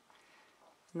video, and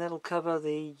that'll cover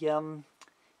the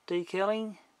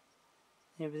decaling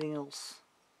and everything else.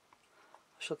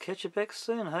 I shall catch you back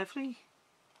soon, hopefully.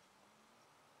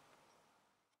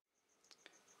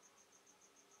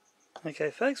 Okay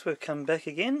folks, we've come back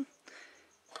again.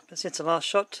 But since the last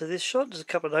shot to this shot is a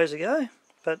couple of days ago,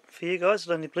 but for you guys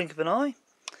it'll only blink of an eye.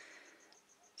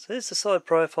 So there's the side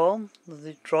profile of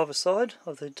the driver's side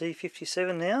of the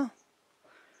D57 now.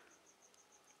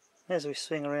 As we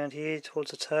swing around here towards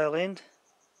the tail end,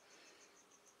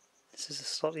 this is a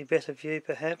slightly better view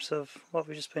perhaps of what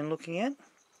we've just been looking at.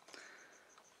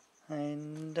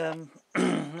 And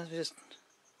let's just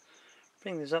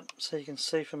bring this up so you can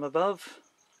see from above.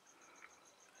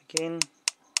 Again,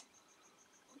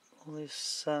 all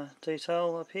this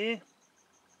detail up here.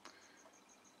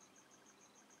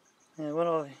 Now when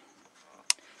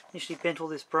I initially bent all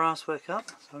this brass work up,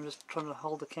 so I'm just trying to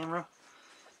hold the camera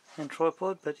and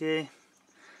tripod, but yeah,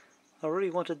 I really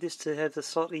wanted this to have the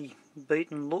slightly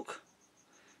beaten look.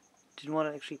 Didn't want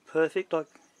it actually perfect, like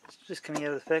it's just coming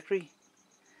out of the factory.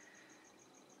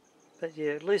 But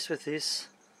yeah, at least with this,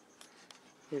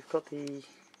 you've got the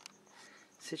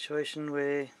situation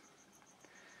where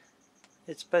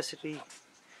it's basically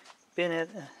been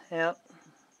out,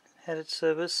 had its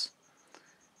service,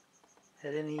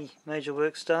 had any major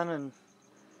works done, and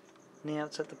now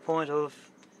it's at the point of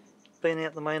being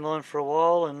out the main line for a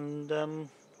while, and at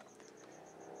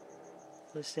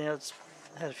least now it's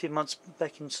had a few months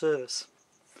back in service.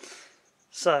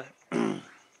 So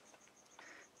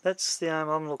that's the arm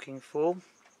I'm looking for.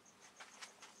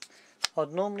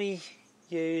 I'd normally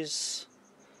use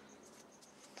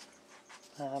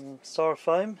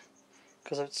styrofoam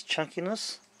because of its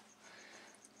chunkiness.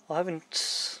 I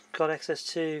haven't got access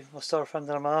to my styrofoam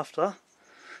that I'm after,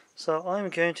 so I'm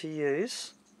going to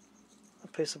use a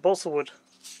piece of balsa wood.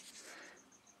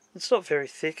 It's not very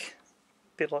thick,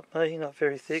 a bit like me, not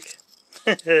very thick.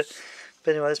 But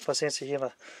anyway, that's my sense of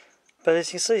humour. But as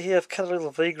you can see here, I've cut a little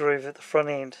V groove at the front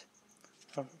end.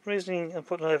 I'm putting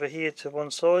it over here to one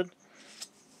side,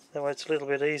 that way it's a little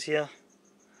bit easier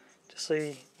to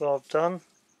see what I've done.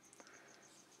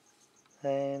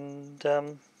 And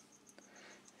it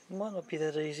might not be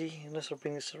that easy unless I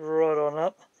bring this right on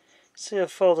up. See,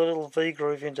 I've folded a little V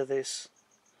groove into this.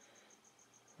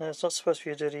 Now it's not supposed to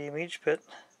be a dirty image, but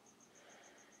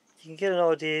you can get an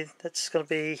idea. That's going to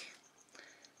be a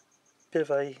bit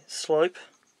of a slope.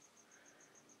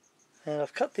 And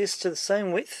I've cut this to the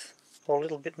same width, or a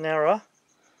little bit narrower,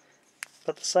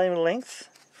 but the same length,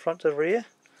 front to rear,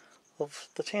 of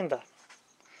the tender.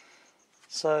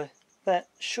 So that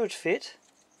should fit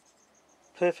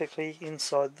perfectly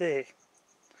inside there.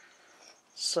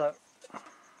 So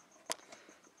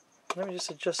let me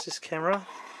just adjust this camera.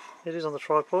 It is on the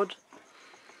tripod,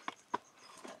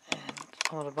 and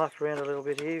I'm going to muck around a little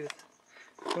bit here with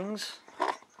things.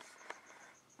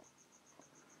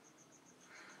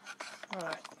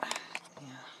 Alright, yeah.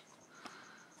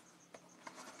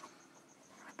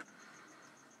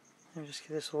 Let me just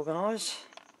get this organised.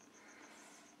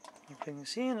 I'll bring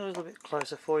this in a little bit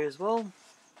closer for you as well. You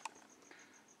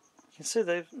can see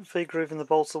the V-groove in the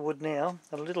balsa wood now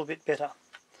a little bit better.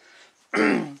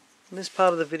 In this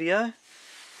part of the video,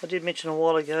 I did mention a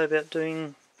while ago about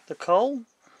doing the coal.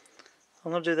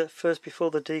 I'm going to do that first before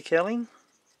the decaling.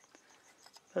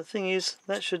 But the thing is,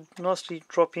 that should nicely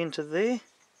drop into there.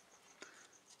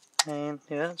 And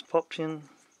yeah, it's popped in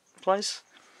place.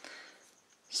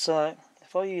 So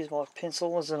if I use my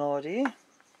pencil as an idea,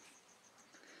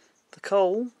 the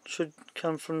coal should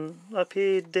come from up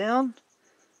here down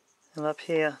and up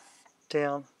here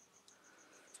down.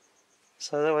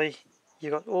 So that way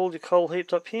you've got all your coal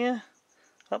heaped up here,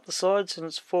 up the sides, and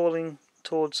it's falling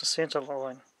towards the centre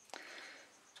line.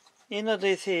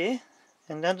 Underneath here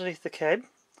and underneath the cab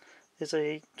there's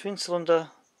a twin cylinder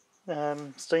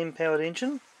steam powered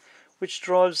engine which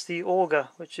drives the auger,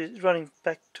 which is running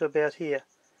back to about here.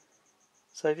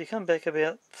 So if you come back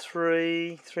about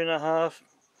 3.5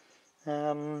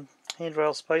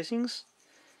 handrail spacings,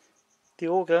 the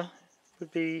auger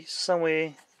would be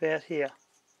somewhere about here.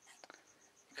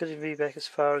 It could even be back as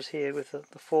far as here with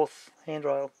the fourth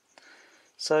handrail.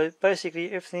 So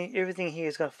basically everything here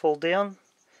is going to fall down,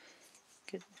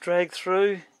 get dragged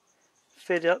through,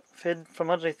 fed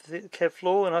from underneath the cab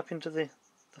floor and up into the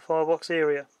firebox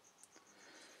area.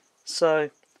 So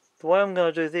the way I'm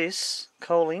going to do this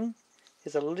coaling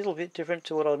is a little bit different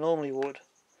to what I normally would.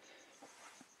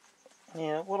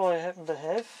 Now what I happen to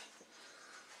have,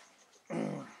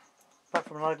 apart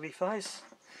from an ugly face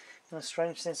and a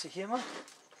strange sense of humour,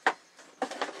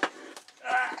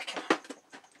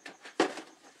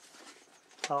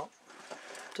 I'll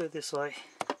do it this way.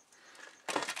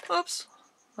 Oops!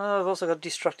 I've also got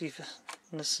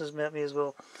destructiveness about me as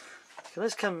well. Okay,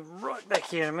 let's come right back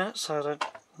here in a minute so I don't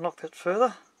knock that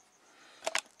further.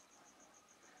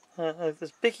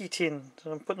 There's Becky tin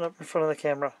that I'm putting up in front of the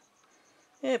camera.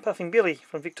 Yeah, Puffing Billy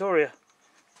from Victoria,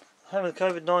 home of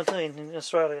COVID-19 in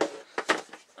Australia.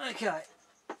 Okay,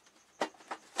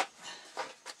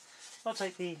 I'll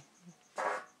take the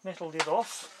metal lid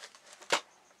off.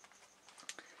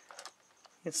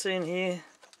 You can see in here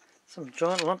some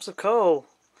giant lumps of coal.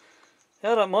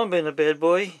 I don't mind being a bad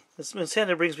boy. When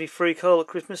Santa brings me free coal at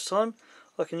Christmas time,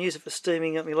 I can use it for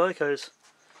steaming up my locos.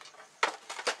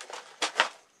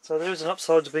 So there is an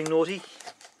upside to being naughty.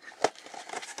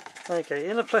 Okay,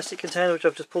 in a plastic container which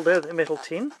I've just pulled out of the metal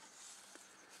tin,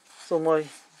 it's all my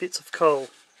bits of coal.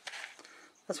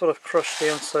 That's what I've crushed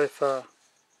down so far.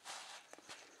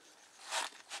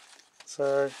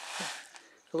 So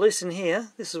at least in here,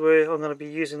 this is where I'm going to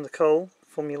be using the coal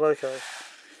for my loco.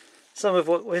 Some of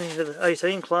what went into the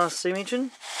 18 class steam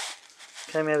engine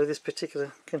came out of this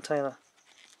particular container.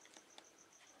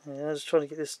 Yeah, I'm just trying to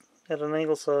get this at an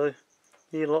angle so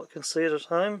you lot can see it at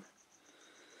home.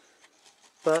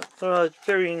 But there are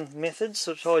varying methods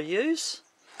that I use.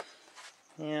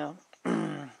 Now,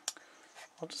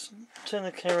 I'll just turn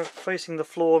the camera facing the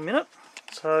floor a minute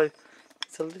so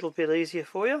it's a little bit easier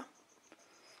for you.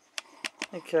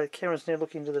 Okay, camera's now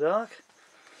looking into the dark,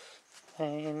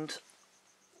 and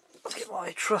let's get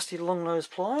my trusty long nose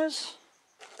pliers.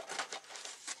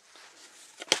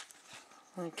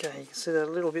 Okay, you can see that a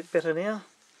little bit better now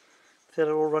without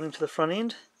it all running to the front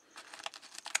end.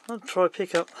 I'll try to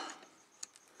pick up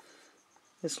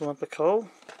this lump of coal.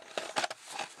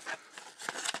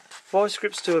 Vice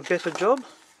grips do a better job,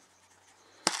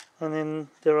 and then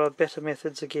there are better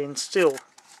methods again still.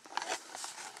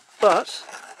 But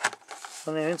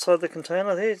on the inside the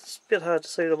container there, it's a bit hard to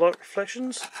see the light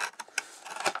reflections,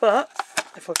 but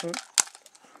if I can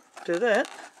do that,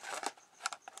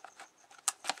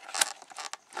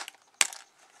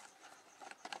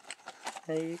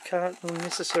 now you can't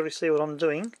necessarily see what I'm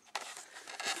doing,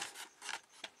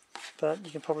 but you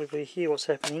can probably hear what's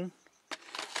happening.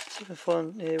 See if I can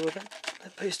find, yeah, will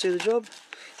that piece do the job?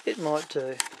 It might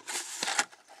do.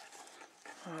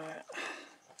 Alright.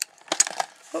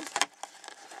 Oh,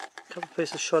 a couple of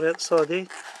pieces shot outside there.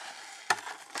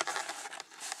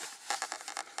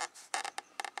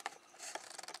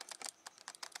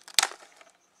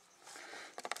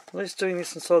 At least doing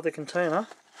this inside the container,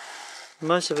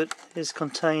 most of it is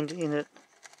contained in it.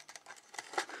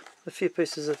 A few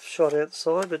pieces have shot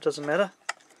outside, but it doesn't matter.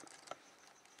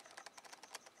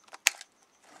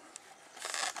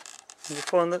 And you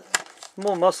find that the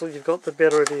more muscle you've got, the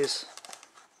better it is.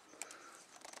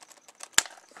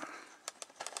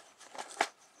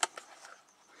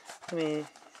 Come here,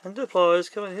 and the pliers,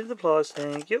 come on, hit the pliers,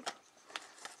 thank you.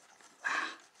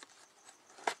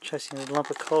 Chasing a lump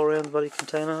of coal around the bloody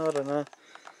container, I don't know.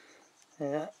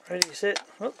 Yeah, ready, set,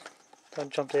 oh, don't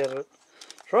jump out of it.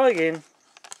 Try again.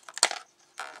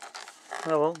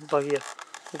 Oh well, bugger,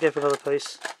 we'll go for another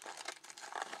piece.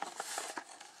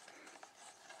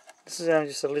 This is only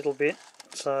just a little bit,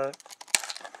 so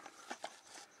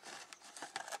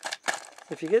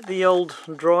if you get the old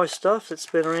dry stuff that's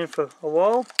been around for a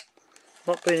while,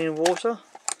 not been in water,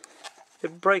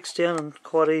 it breaks down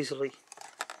quite easily,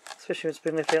 especially if it's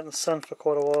been left out in the sun for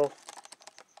quite a while.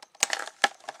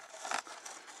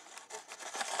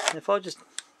 And if I just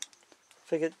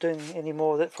forget doing any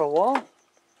more of that for a while,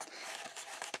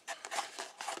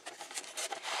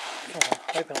 come on,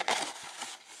 open it.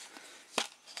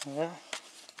 Yeah.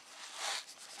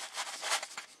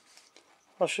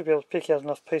 I should be able to pick out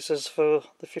enough pieces for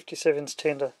the 57's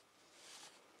tender.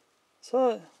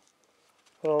 So,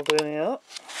 what I'll do now,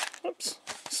 oops,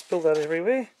 spill that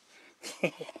everywhere.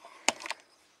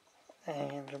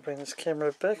 And I'll bring this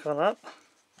camera back on up.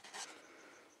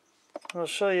 I'll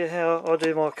show you how I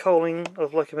do my coaling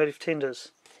of locomotive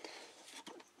tenders.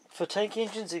 For tank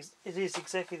engines, it is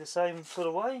exactly the same sort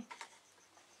of way.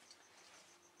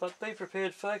 But be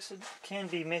prepared, folks, it can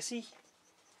be messy.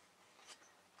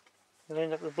 You'll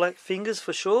end up with black fingers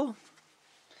for sure.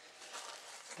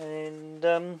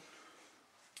 And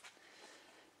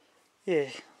yeah,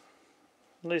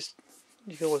 at least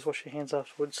you can always wash your hands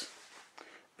afterwards.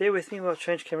 Bear with me while I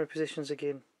change camera positions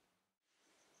again.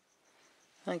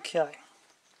 Okay,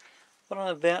 what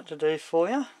I'm about to do for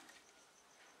you,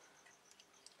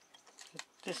 get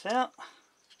this out.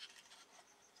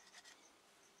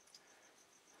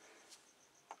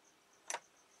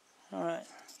 Alright,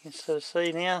 you can sort of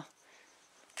see now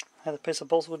how the piece of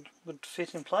balsa would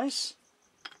fit in place.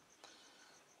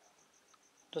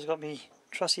 Just got me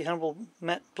trusty humble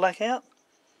matte black out.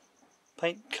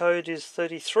 Paint code is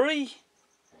 33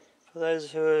 for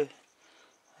those who are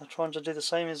trying to do the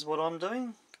same as what I'm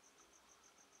doing.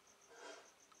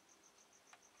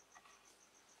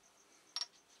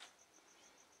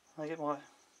 I get my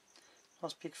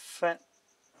nice big fat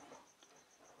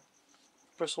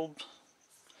bristled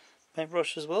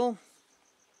paintbrush as well.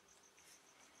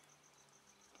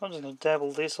 I'm just going to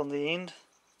dabble this on the end.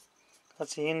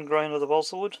 That's the end grain of the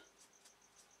balsa wood.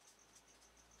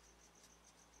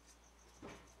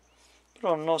 Put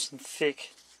it on nice and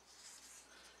thick.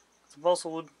 The balsa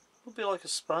wood will be like a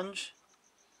sponge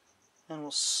and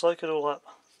will soak it all up.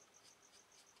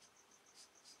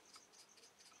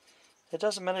 It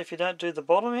doesn't matter if you don't do the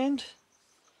bottom end,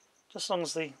 just as long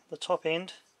as the top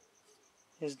end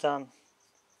is done.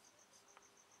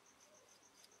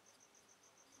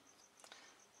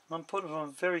 I'm putting it on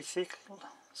a very thick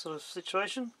sort of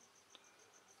situation.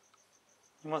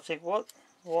 You might think, what?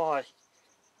 Why?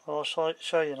 Well, I'll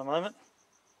show you in a moment.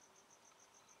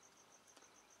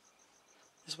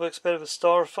 This works better with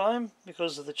styrofoam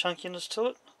because of the chunkiness to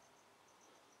it.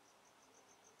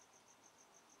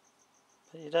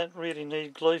 But you don't really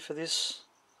need glue for this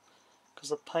because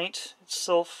the paint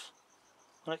itself,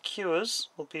 when it cures,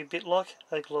 will be a bit like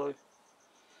a glue.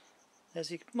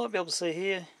 As you might be able to see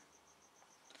here,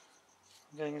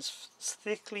 I'm going as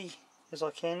thickly as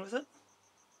I can with it.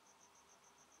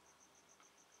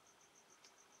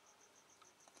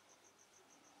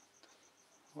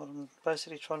 What I'm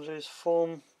basically trying to do is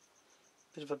form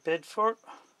a bit of a bed for it.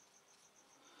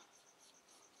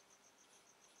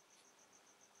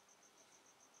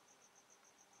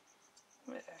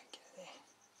 Okay.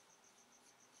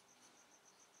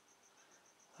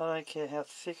 I don't care how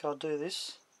thick I do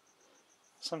this.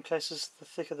 In some cases the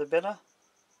thicker the better.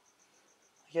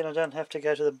 Again, I don't have to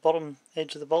go to the bottom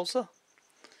edge of the balsa.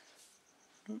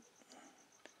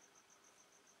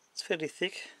 It's fairly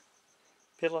thick,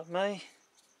 a bit like me.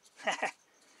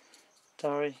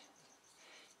 Don't worry,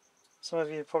 some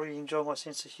of you probably enjoy my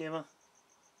sense of humour.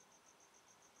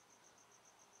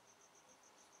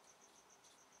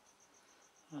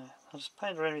 I'll just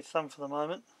paint around my thumb for the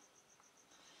moment.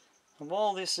 And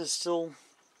while this is still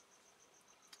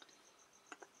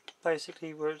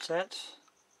basically where it's at,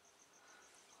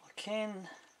 I can,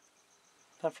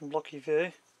 apart from blocky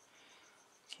view,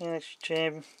 can actually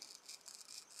jam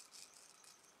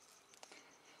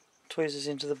tweezers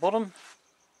into the bottom.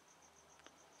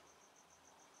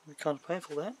 It'll be kind of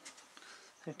painful that,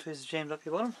 having tweezers jammed up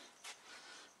your bottom.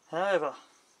 However,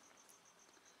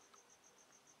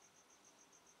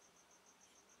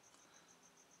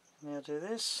 now do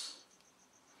this.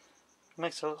 It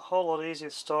makes it a whole lot easier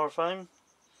with styrofoam.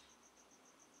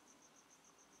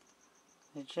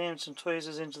 You jam some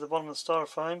tweezers into the bottom of the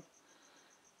styrofoam,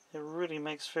 it really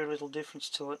makes very little difference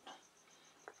to it.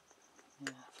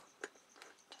 Now,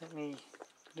 take me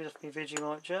lid off my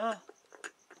Vegemite jar.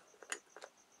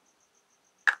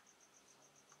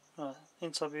 Right,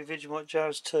 inside my Vegemite jar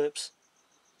is terps.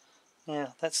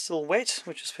 Now that's still wet,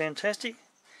 which is fantastic.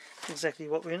 Exactly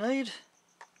what we need.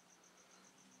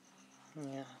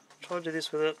 Now try to do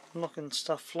this without knocking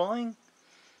stuff flying.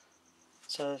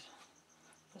 So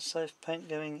let's save paint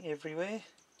going everywhere.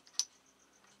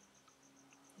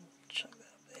 Chuck that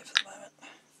up there for the moment.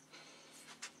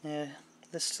 Now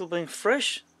this still being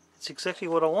fresh, it's exactly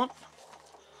what I want.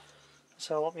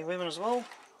 So I like my women as well.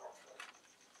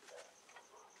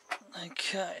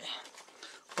 Okay,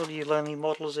 what are you lonely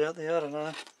modellers out there? I don't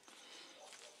know.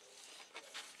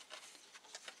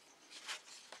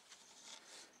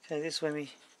 Okay, this is when my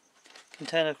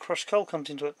container of crushed coal comes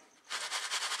into it.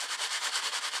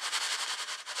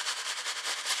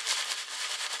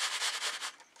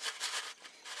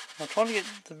 I'm trying to get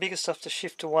the bigger stuff to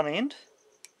shift to one end.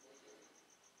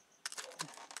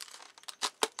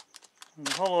 And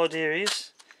the whole idea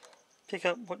is pick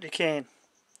up what you can.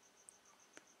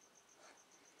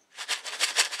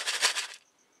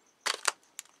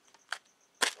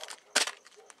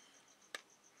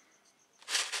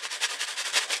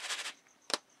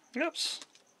 Oops.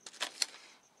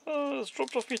 Oh, it's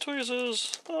dropped off my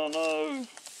tweezers. Oh no.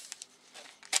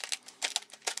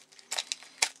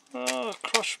 Oh,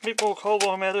 crushed meatball coal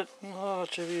while I'm at it. Oh,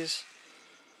 jeez.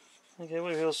 Okay,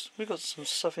 what else? We've got some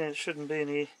stuff in here that shouldn't be in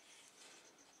here.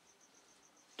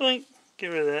 Doink.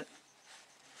 Get rid of that.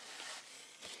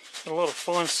 Got a lot of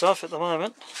fine stuff at the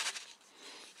moment.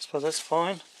 I suppose that's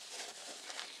fine.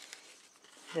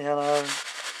 Yeah, I know. I'm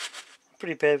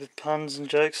pretty bad with puns and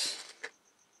jokes.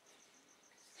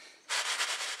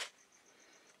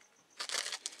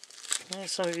 Yeah,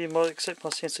 some of you might accept my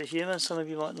sense of humour, some of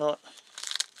you might not.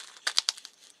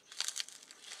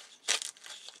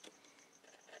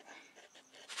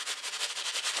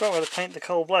 Great way to paint the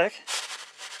coal black.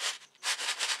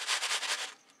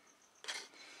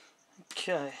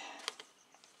 Okay.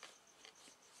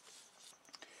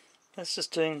 That's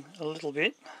just doing a little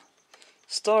bit.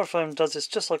 Styrofoam does this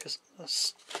just like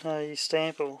a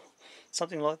stamp or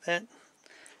something like that.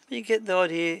 But you get the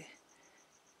idea.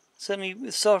 Certainly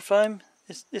with styrofoam,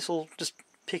 this will just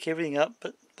pick everything up,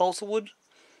 but balsa wood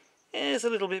is a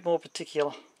little bit more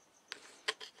particular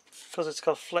because it's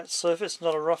got a flat surface,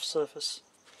 not a rough surface.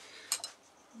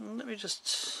 Let me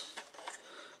just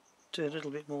do a little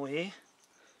bit more here.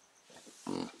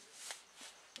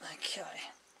 Okay,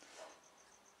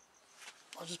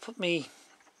 I'll just put me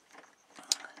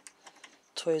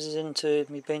tweezers into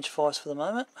my bench vise for the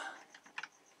moment.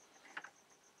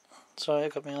 Sorry,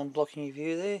 I've got my arm blocking your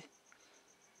view there.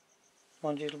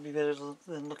 Mind you, it'll be better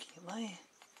than looking at me.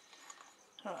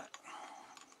 Alright,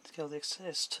 let's get all the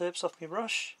excess terps off my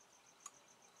brush.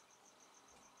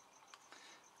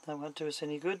 That won't do us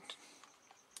any good.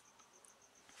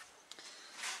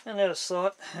 And out of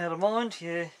sight, out of mind,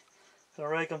 yeah. Got a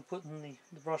rag I'm putting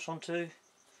the brush onto to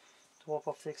wipe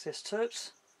off the excess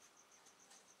terps.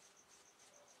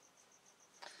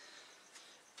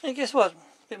 And guess what? A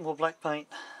bit more black paint.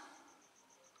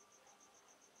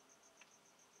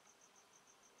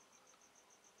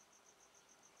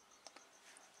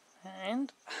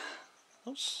 And,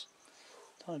 oops,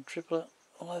 don't triple it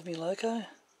all over me loco.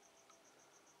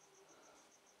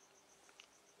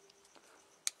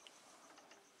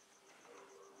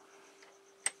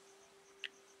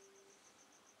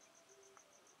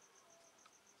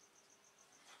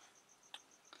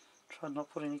 Try not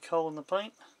to put any coal in the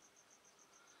paint,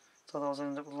 otherwise I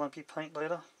end up with lumpy paint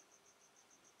later.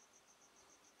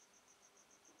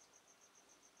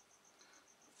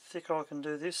 The thicker I can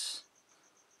do this,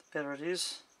 the better it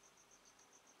is.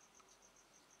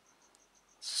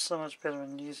 It's so much better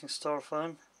than using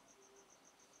styrofoam.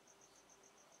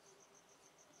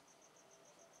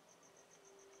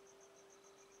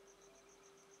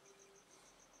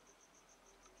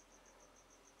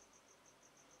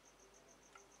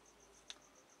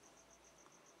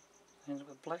 End up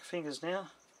with black fingers now.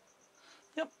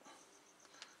 Yep,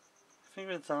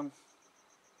 finger and thumb,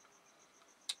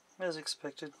 as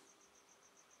expected.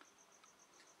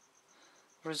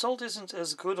 The result isn't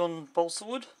as good on balsa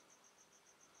wood,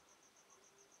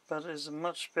 but it is a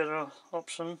much better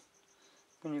option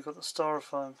when you've got the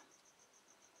styrofoam.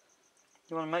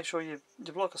 You want to make sure your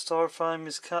block of styrofoam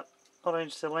is cut not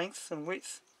only to the length and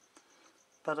width,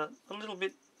 but a little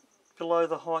bit below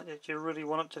the height that you really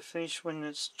want it to finish when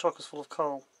it's chock full of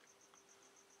coal.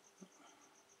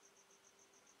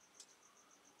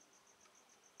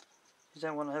 You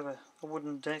don't want to have a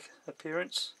wooden deck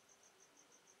appearance.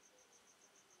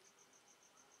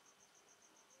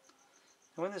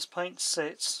 And when this paint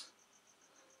sets,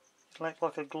 it'll act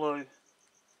like a glue.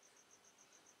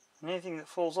 And anything that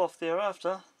falls off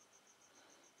thereafter,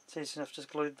 it's easy enough just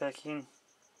glued back in.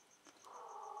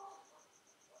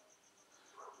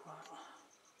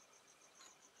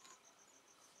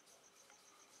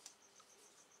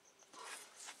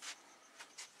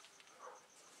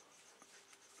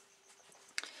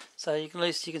 So at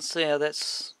least you can see how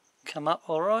that's come up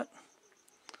alright.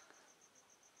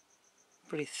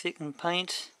 Pretty thick in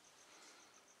paint.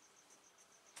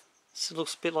 This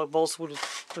looks a bit like balsa wood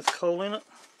with coal in it.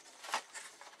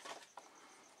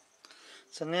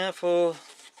 So now for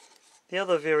the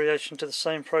other variation to the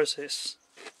same process.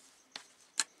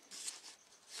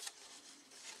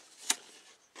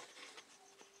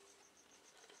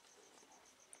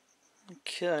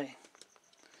 Okay,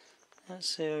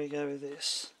 let's see how we go with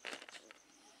this.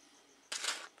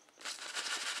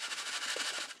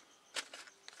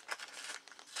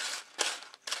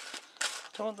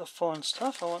 I don't want the fine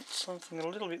stuff, I want something a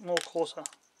little bit more coarser.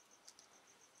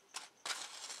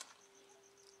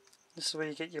 This is where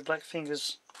you get your black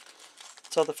fingers.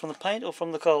 It's either from the paint or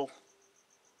from the coal.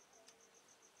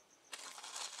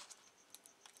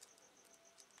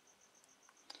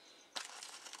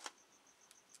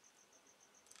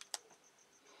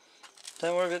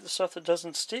 Don't worry about the stuff that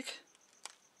doesn't stick.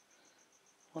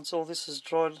 Once all this is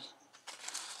dried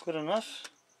good enough,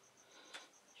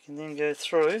 you can then go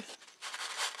through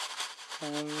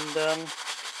and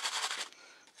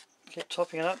keep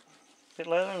topping it up a bit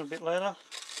later and a bit later.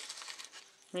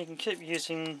 And you can keep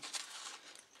using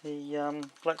the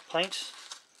black paint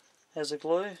as a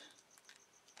glue.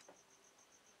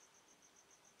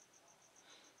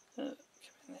 Come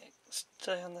in there.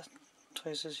 Stay on the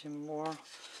tweezers, you moron.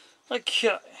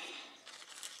 Okay.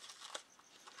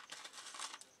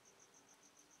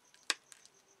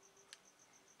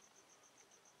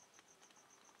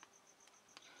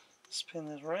 Spin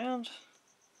that around.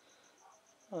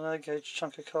 A no gauge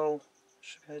chunk of coal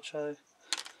should be HO.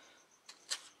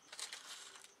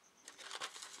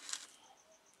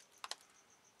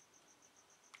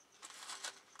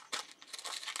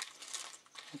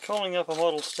 And coaling up a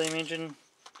model steam engine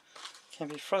can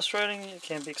be frustrating, it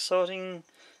can be exciting,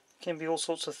 it can be all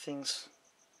sorts of things.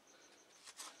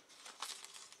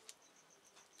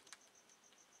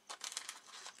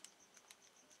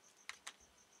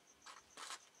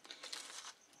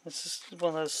 This is one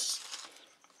of those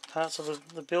parts of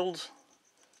the build.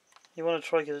 You want to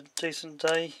try to get a decent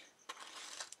day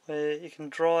where you can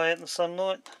dry out in the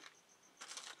sunlight,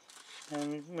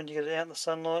 and when you get it out in the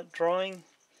sunlight drying,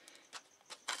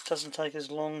 it doesn't take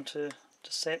as long to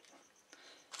set.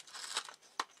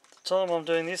 the time I'm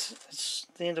doing this, it's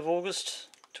the end of August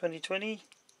 2020,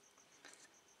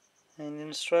 and in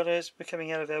Australia we're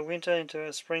coming out of our winter into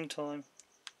our springtime.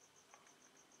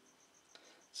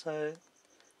 So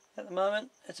at the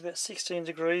moment it's about 16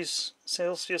 degrees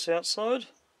Celsius outside,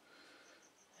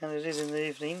 and it is in the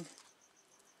evening,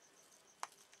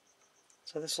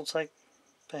 so this will take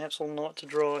perhaps all night to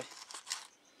dry.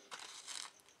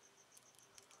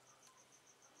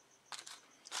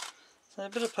 So a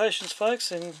bit of patience,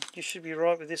 folks, and you should be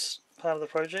right with this part of the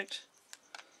project.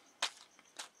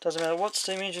 Doesn't matter what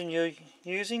steam engine you're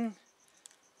using,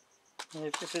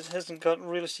 if it hasn't got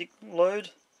realistic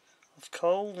load of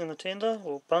coal in the tender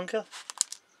or bunker,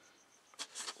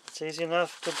 it's easy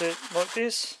enough to do it like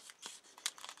this.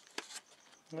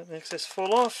 Let the excess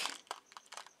fall off.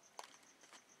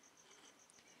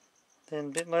 Then a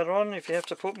bit later on, if you have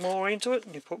to put more into it,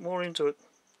 you put more into it.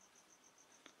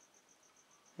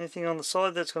 Anything on the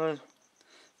side that's going to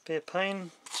be a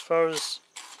pain as far as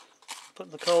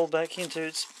putting the coal back into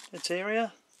its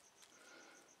area,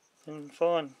 then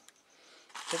fine.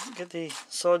 Get the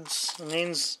sides and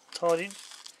ends tidied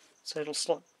so it'll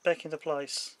slot back into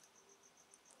place.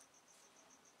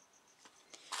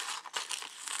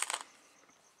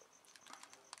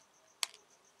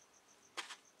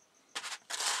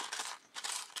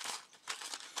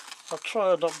 I'll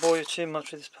try to not bore you too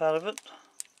much with this part of it.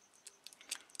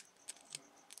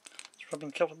 Just rubbing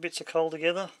a couple of bits of coal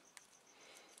together.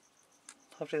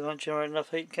 Hopefully they won't generate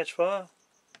enough heat and catch fire.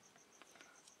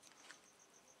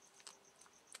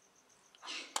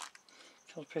 A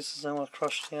couple of pieces I want to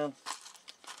crush down.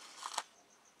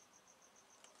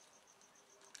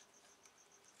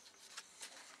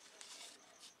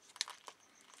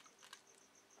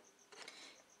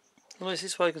 At least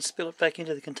this way you can spill it back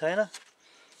into the container.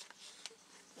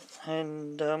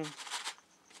 And by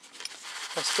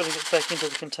spilling it back into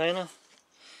the container,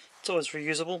 it's always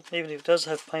reusable, even if it does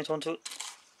have paint onto it.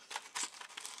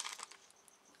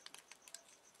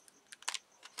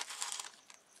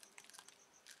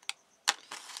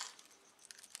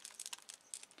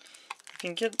 You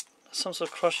can get some sort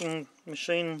of crushing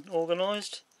machine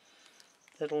organised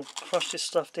that'll crush this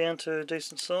stuff down to a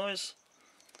decent size,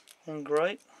 and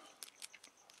great.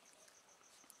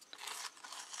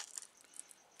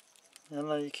 I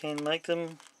know you can make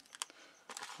them.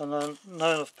 I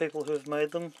know of people who have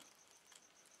made them.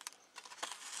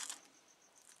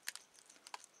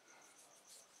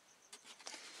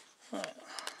 Right.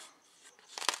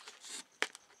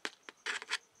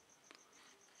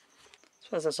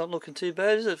 Suppose that's not looking too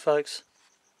bad, is it, folks?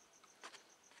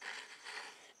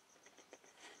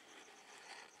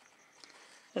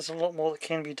 There's a lot more that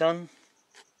can be done.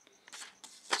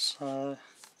 So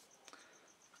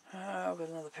I've got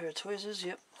another pair of tweezers.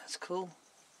 Yep, that's cool.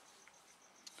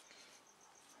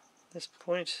 At this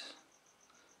point,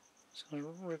 just going to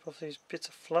rip off these bits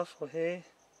of fluff or hair.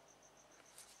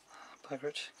 Bugger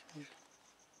it.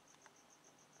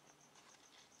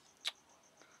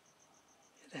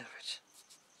 Get out of it.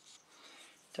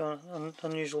 Don't want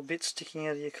unusual bits sticking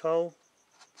out of your coal.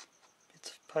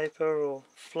 Bits of paper or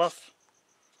fluff.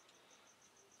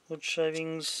 Wood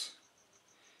shavings.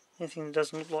 Anything that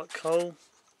doesn't look like coal.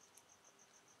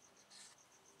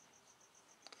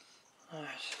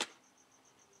 Alright.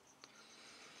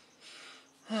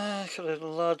 A couple of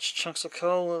large chunks of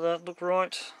coal that don't look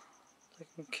right. They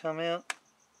can come out.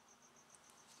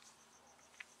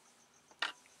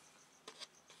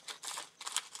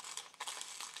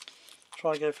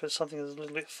 Try to go for something that's a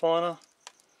little bit finer.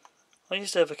 I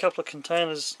used to have a couple of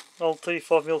containers, old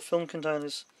 35mm film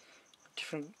containers,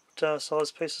 different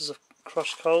size pieces of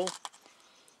crushed coal.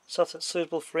 Stuff that's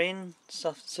suitable for N,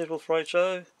 stuff that's suitable for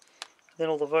HO, and then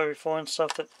all the very fine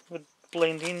stuff that would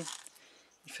blend in and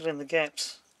fill in the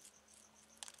gaps.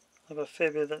 I've got a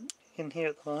fair bit of that in here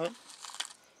at the moment,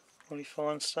 really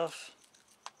fine stuff.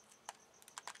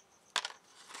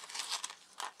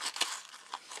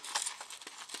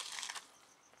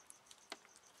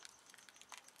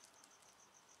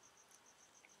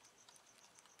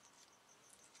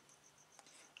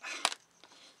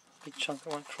 Big chunk that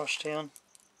won't crush down.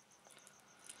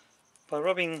 By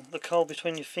rubbing the coal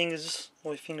between your fingers,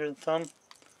 or your finger and thumb,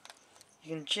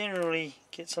 you can generally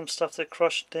get some stuff that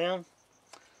crushed down,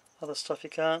 other stuff you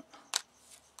can't.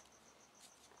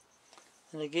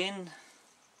 And again,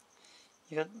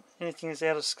 you got anything that's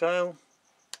out of scale,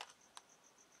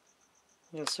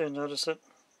 you'll soon notice it.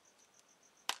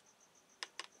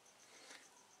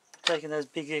 Taking those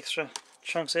big extra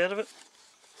chunks out of it,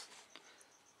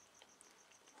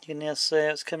 you can now see how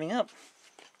it's coming up.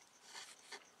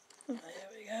 There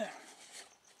we go.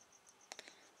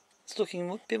 It's looking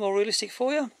a bit more realistic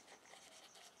for you.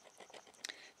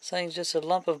 saying it's just a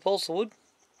lump of balsa wood.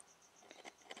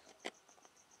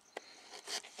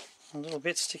 A little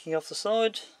bit sticking off the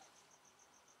side.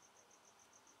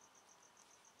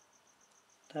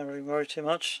 Don't really worry too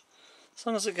much, as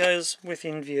long as it goes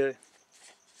within view.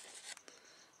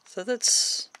 So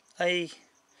that's a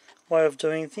way of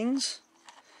doing things.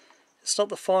 It's not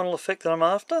the final effect that I'm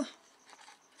after.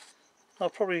 I'll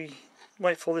probably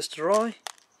wait for this to dry.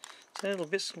 So a little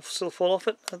bit will still fall off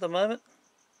it at the moment.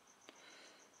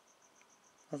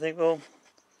 I think, well,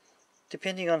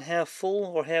 depending on how full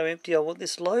or how empty I want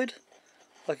this load,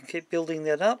 I can keep building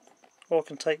that up, or I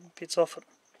can take bits off it.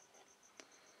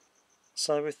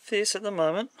 So with this at the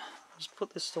moment, just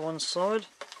put this to one side.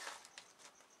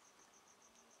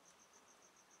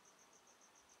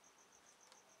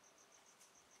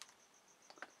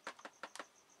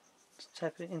 Just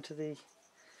tap it into the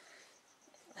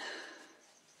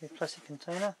plastic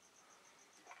container.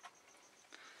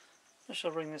 I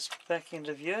shall bring this back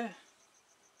into view.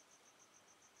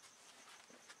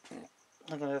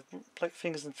 I'm going to have black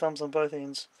fingers and thumbs on both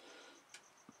ends.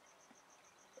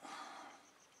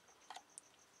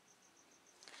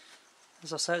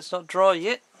 As I say, it's not dry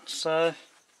yet, so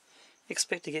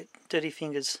expect to get dirty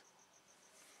fingers.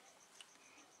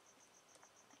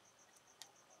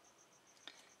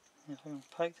 If I can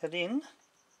poke that in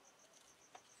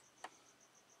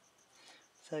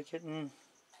without getting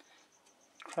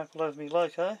crap all over me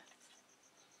loco,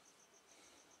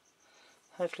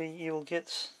 hopefully you will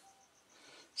get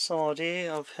some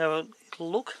idea of how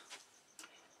it'll look.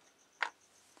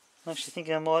 I'm actually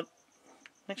thinking I might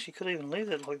actually could even leave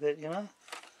that like that, you know.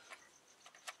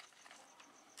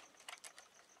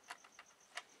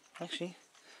 Actually,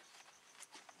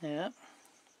 yeah.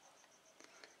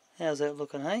 How's that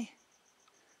looking, hey?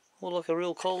 All like a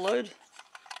real coal load.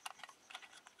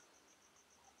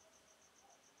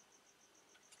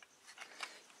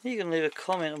 You can leave a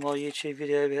comment on my YouTube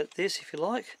video about this if you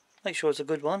like. Make sure it's a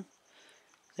good one.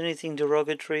 If there's anything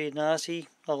derogatory, nasty,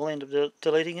 I'll end up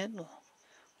deleting it.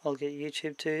 I'll get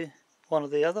YouTube to one or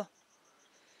the other.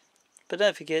 But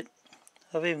don't forget,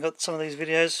 I've even got some of these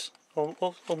videos, or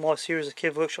my series of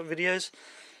Kev Workshop videos.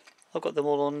 I've got them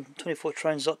all on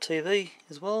 24trains.tv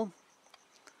as well.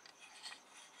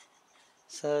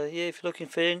 So yeah, if you're looking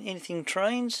for anything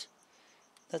trains,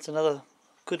 that's another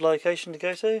good location to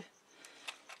go to.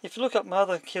 If you look up my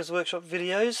other Kev's Workshop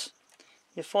videos,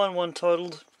 you'll find one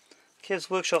titled Kev's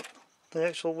Workshop, the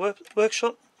actual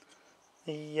workshop,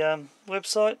 the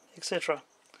website, etc.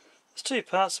 There's two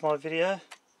parts of my video,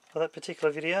 or that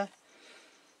particular video,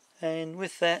 and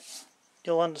with that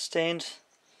you'll understand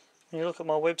when you look at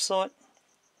my website,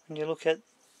 when you look at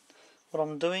what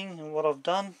I'm doing and what I've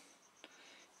done,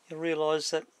 you'll realise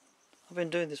that I've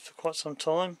been doing this for quite some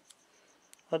time.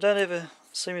 I don't ever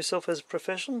see myself as a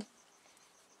professional.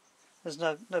 There's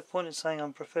no point in saying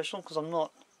I'm professional, because I'm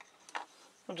not.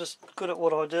 I'm just good at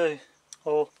what I do,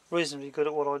 or reasonably good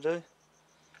at what I do.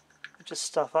 I just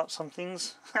stuff up some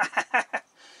things.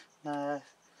 No,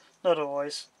 not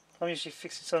always. I'm usually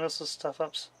fixing someone else's stuff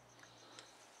ups.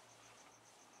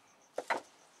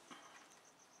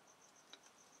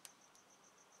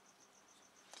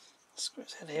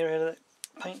 Squeeze that hair out of that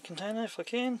paint container if I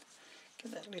can.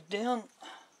 Get that lid down.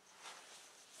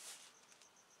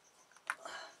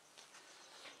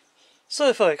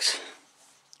 So folks,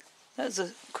 that's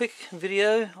a quick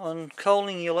video on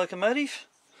coaling your locomotive.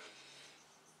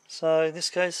 So in this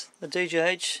case, the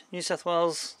DJH New South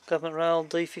Wales Government Rail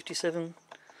D57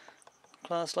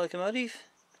 class locomotive.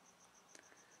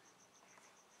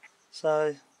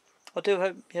 So I do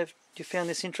hope you found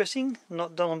this interesting,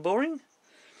 not dull and boring.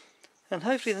 And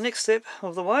hopefully the next step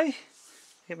of the way,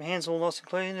 get my hands all nice and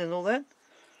clean and all that,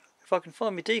 if I can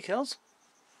find my decals,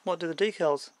 might do the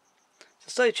decals. So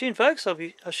stay tuned folks,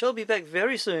 I shall be back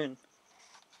very soon.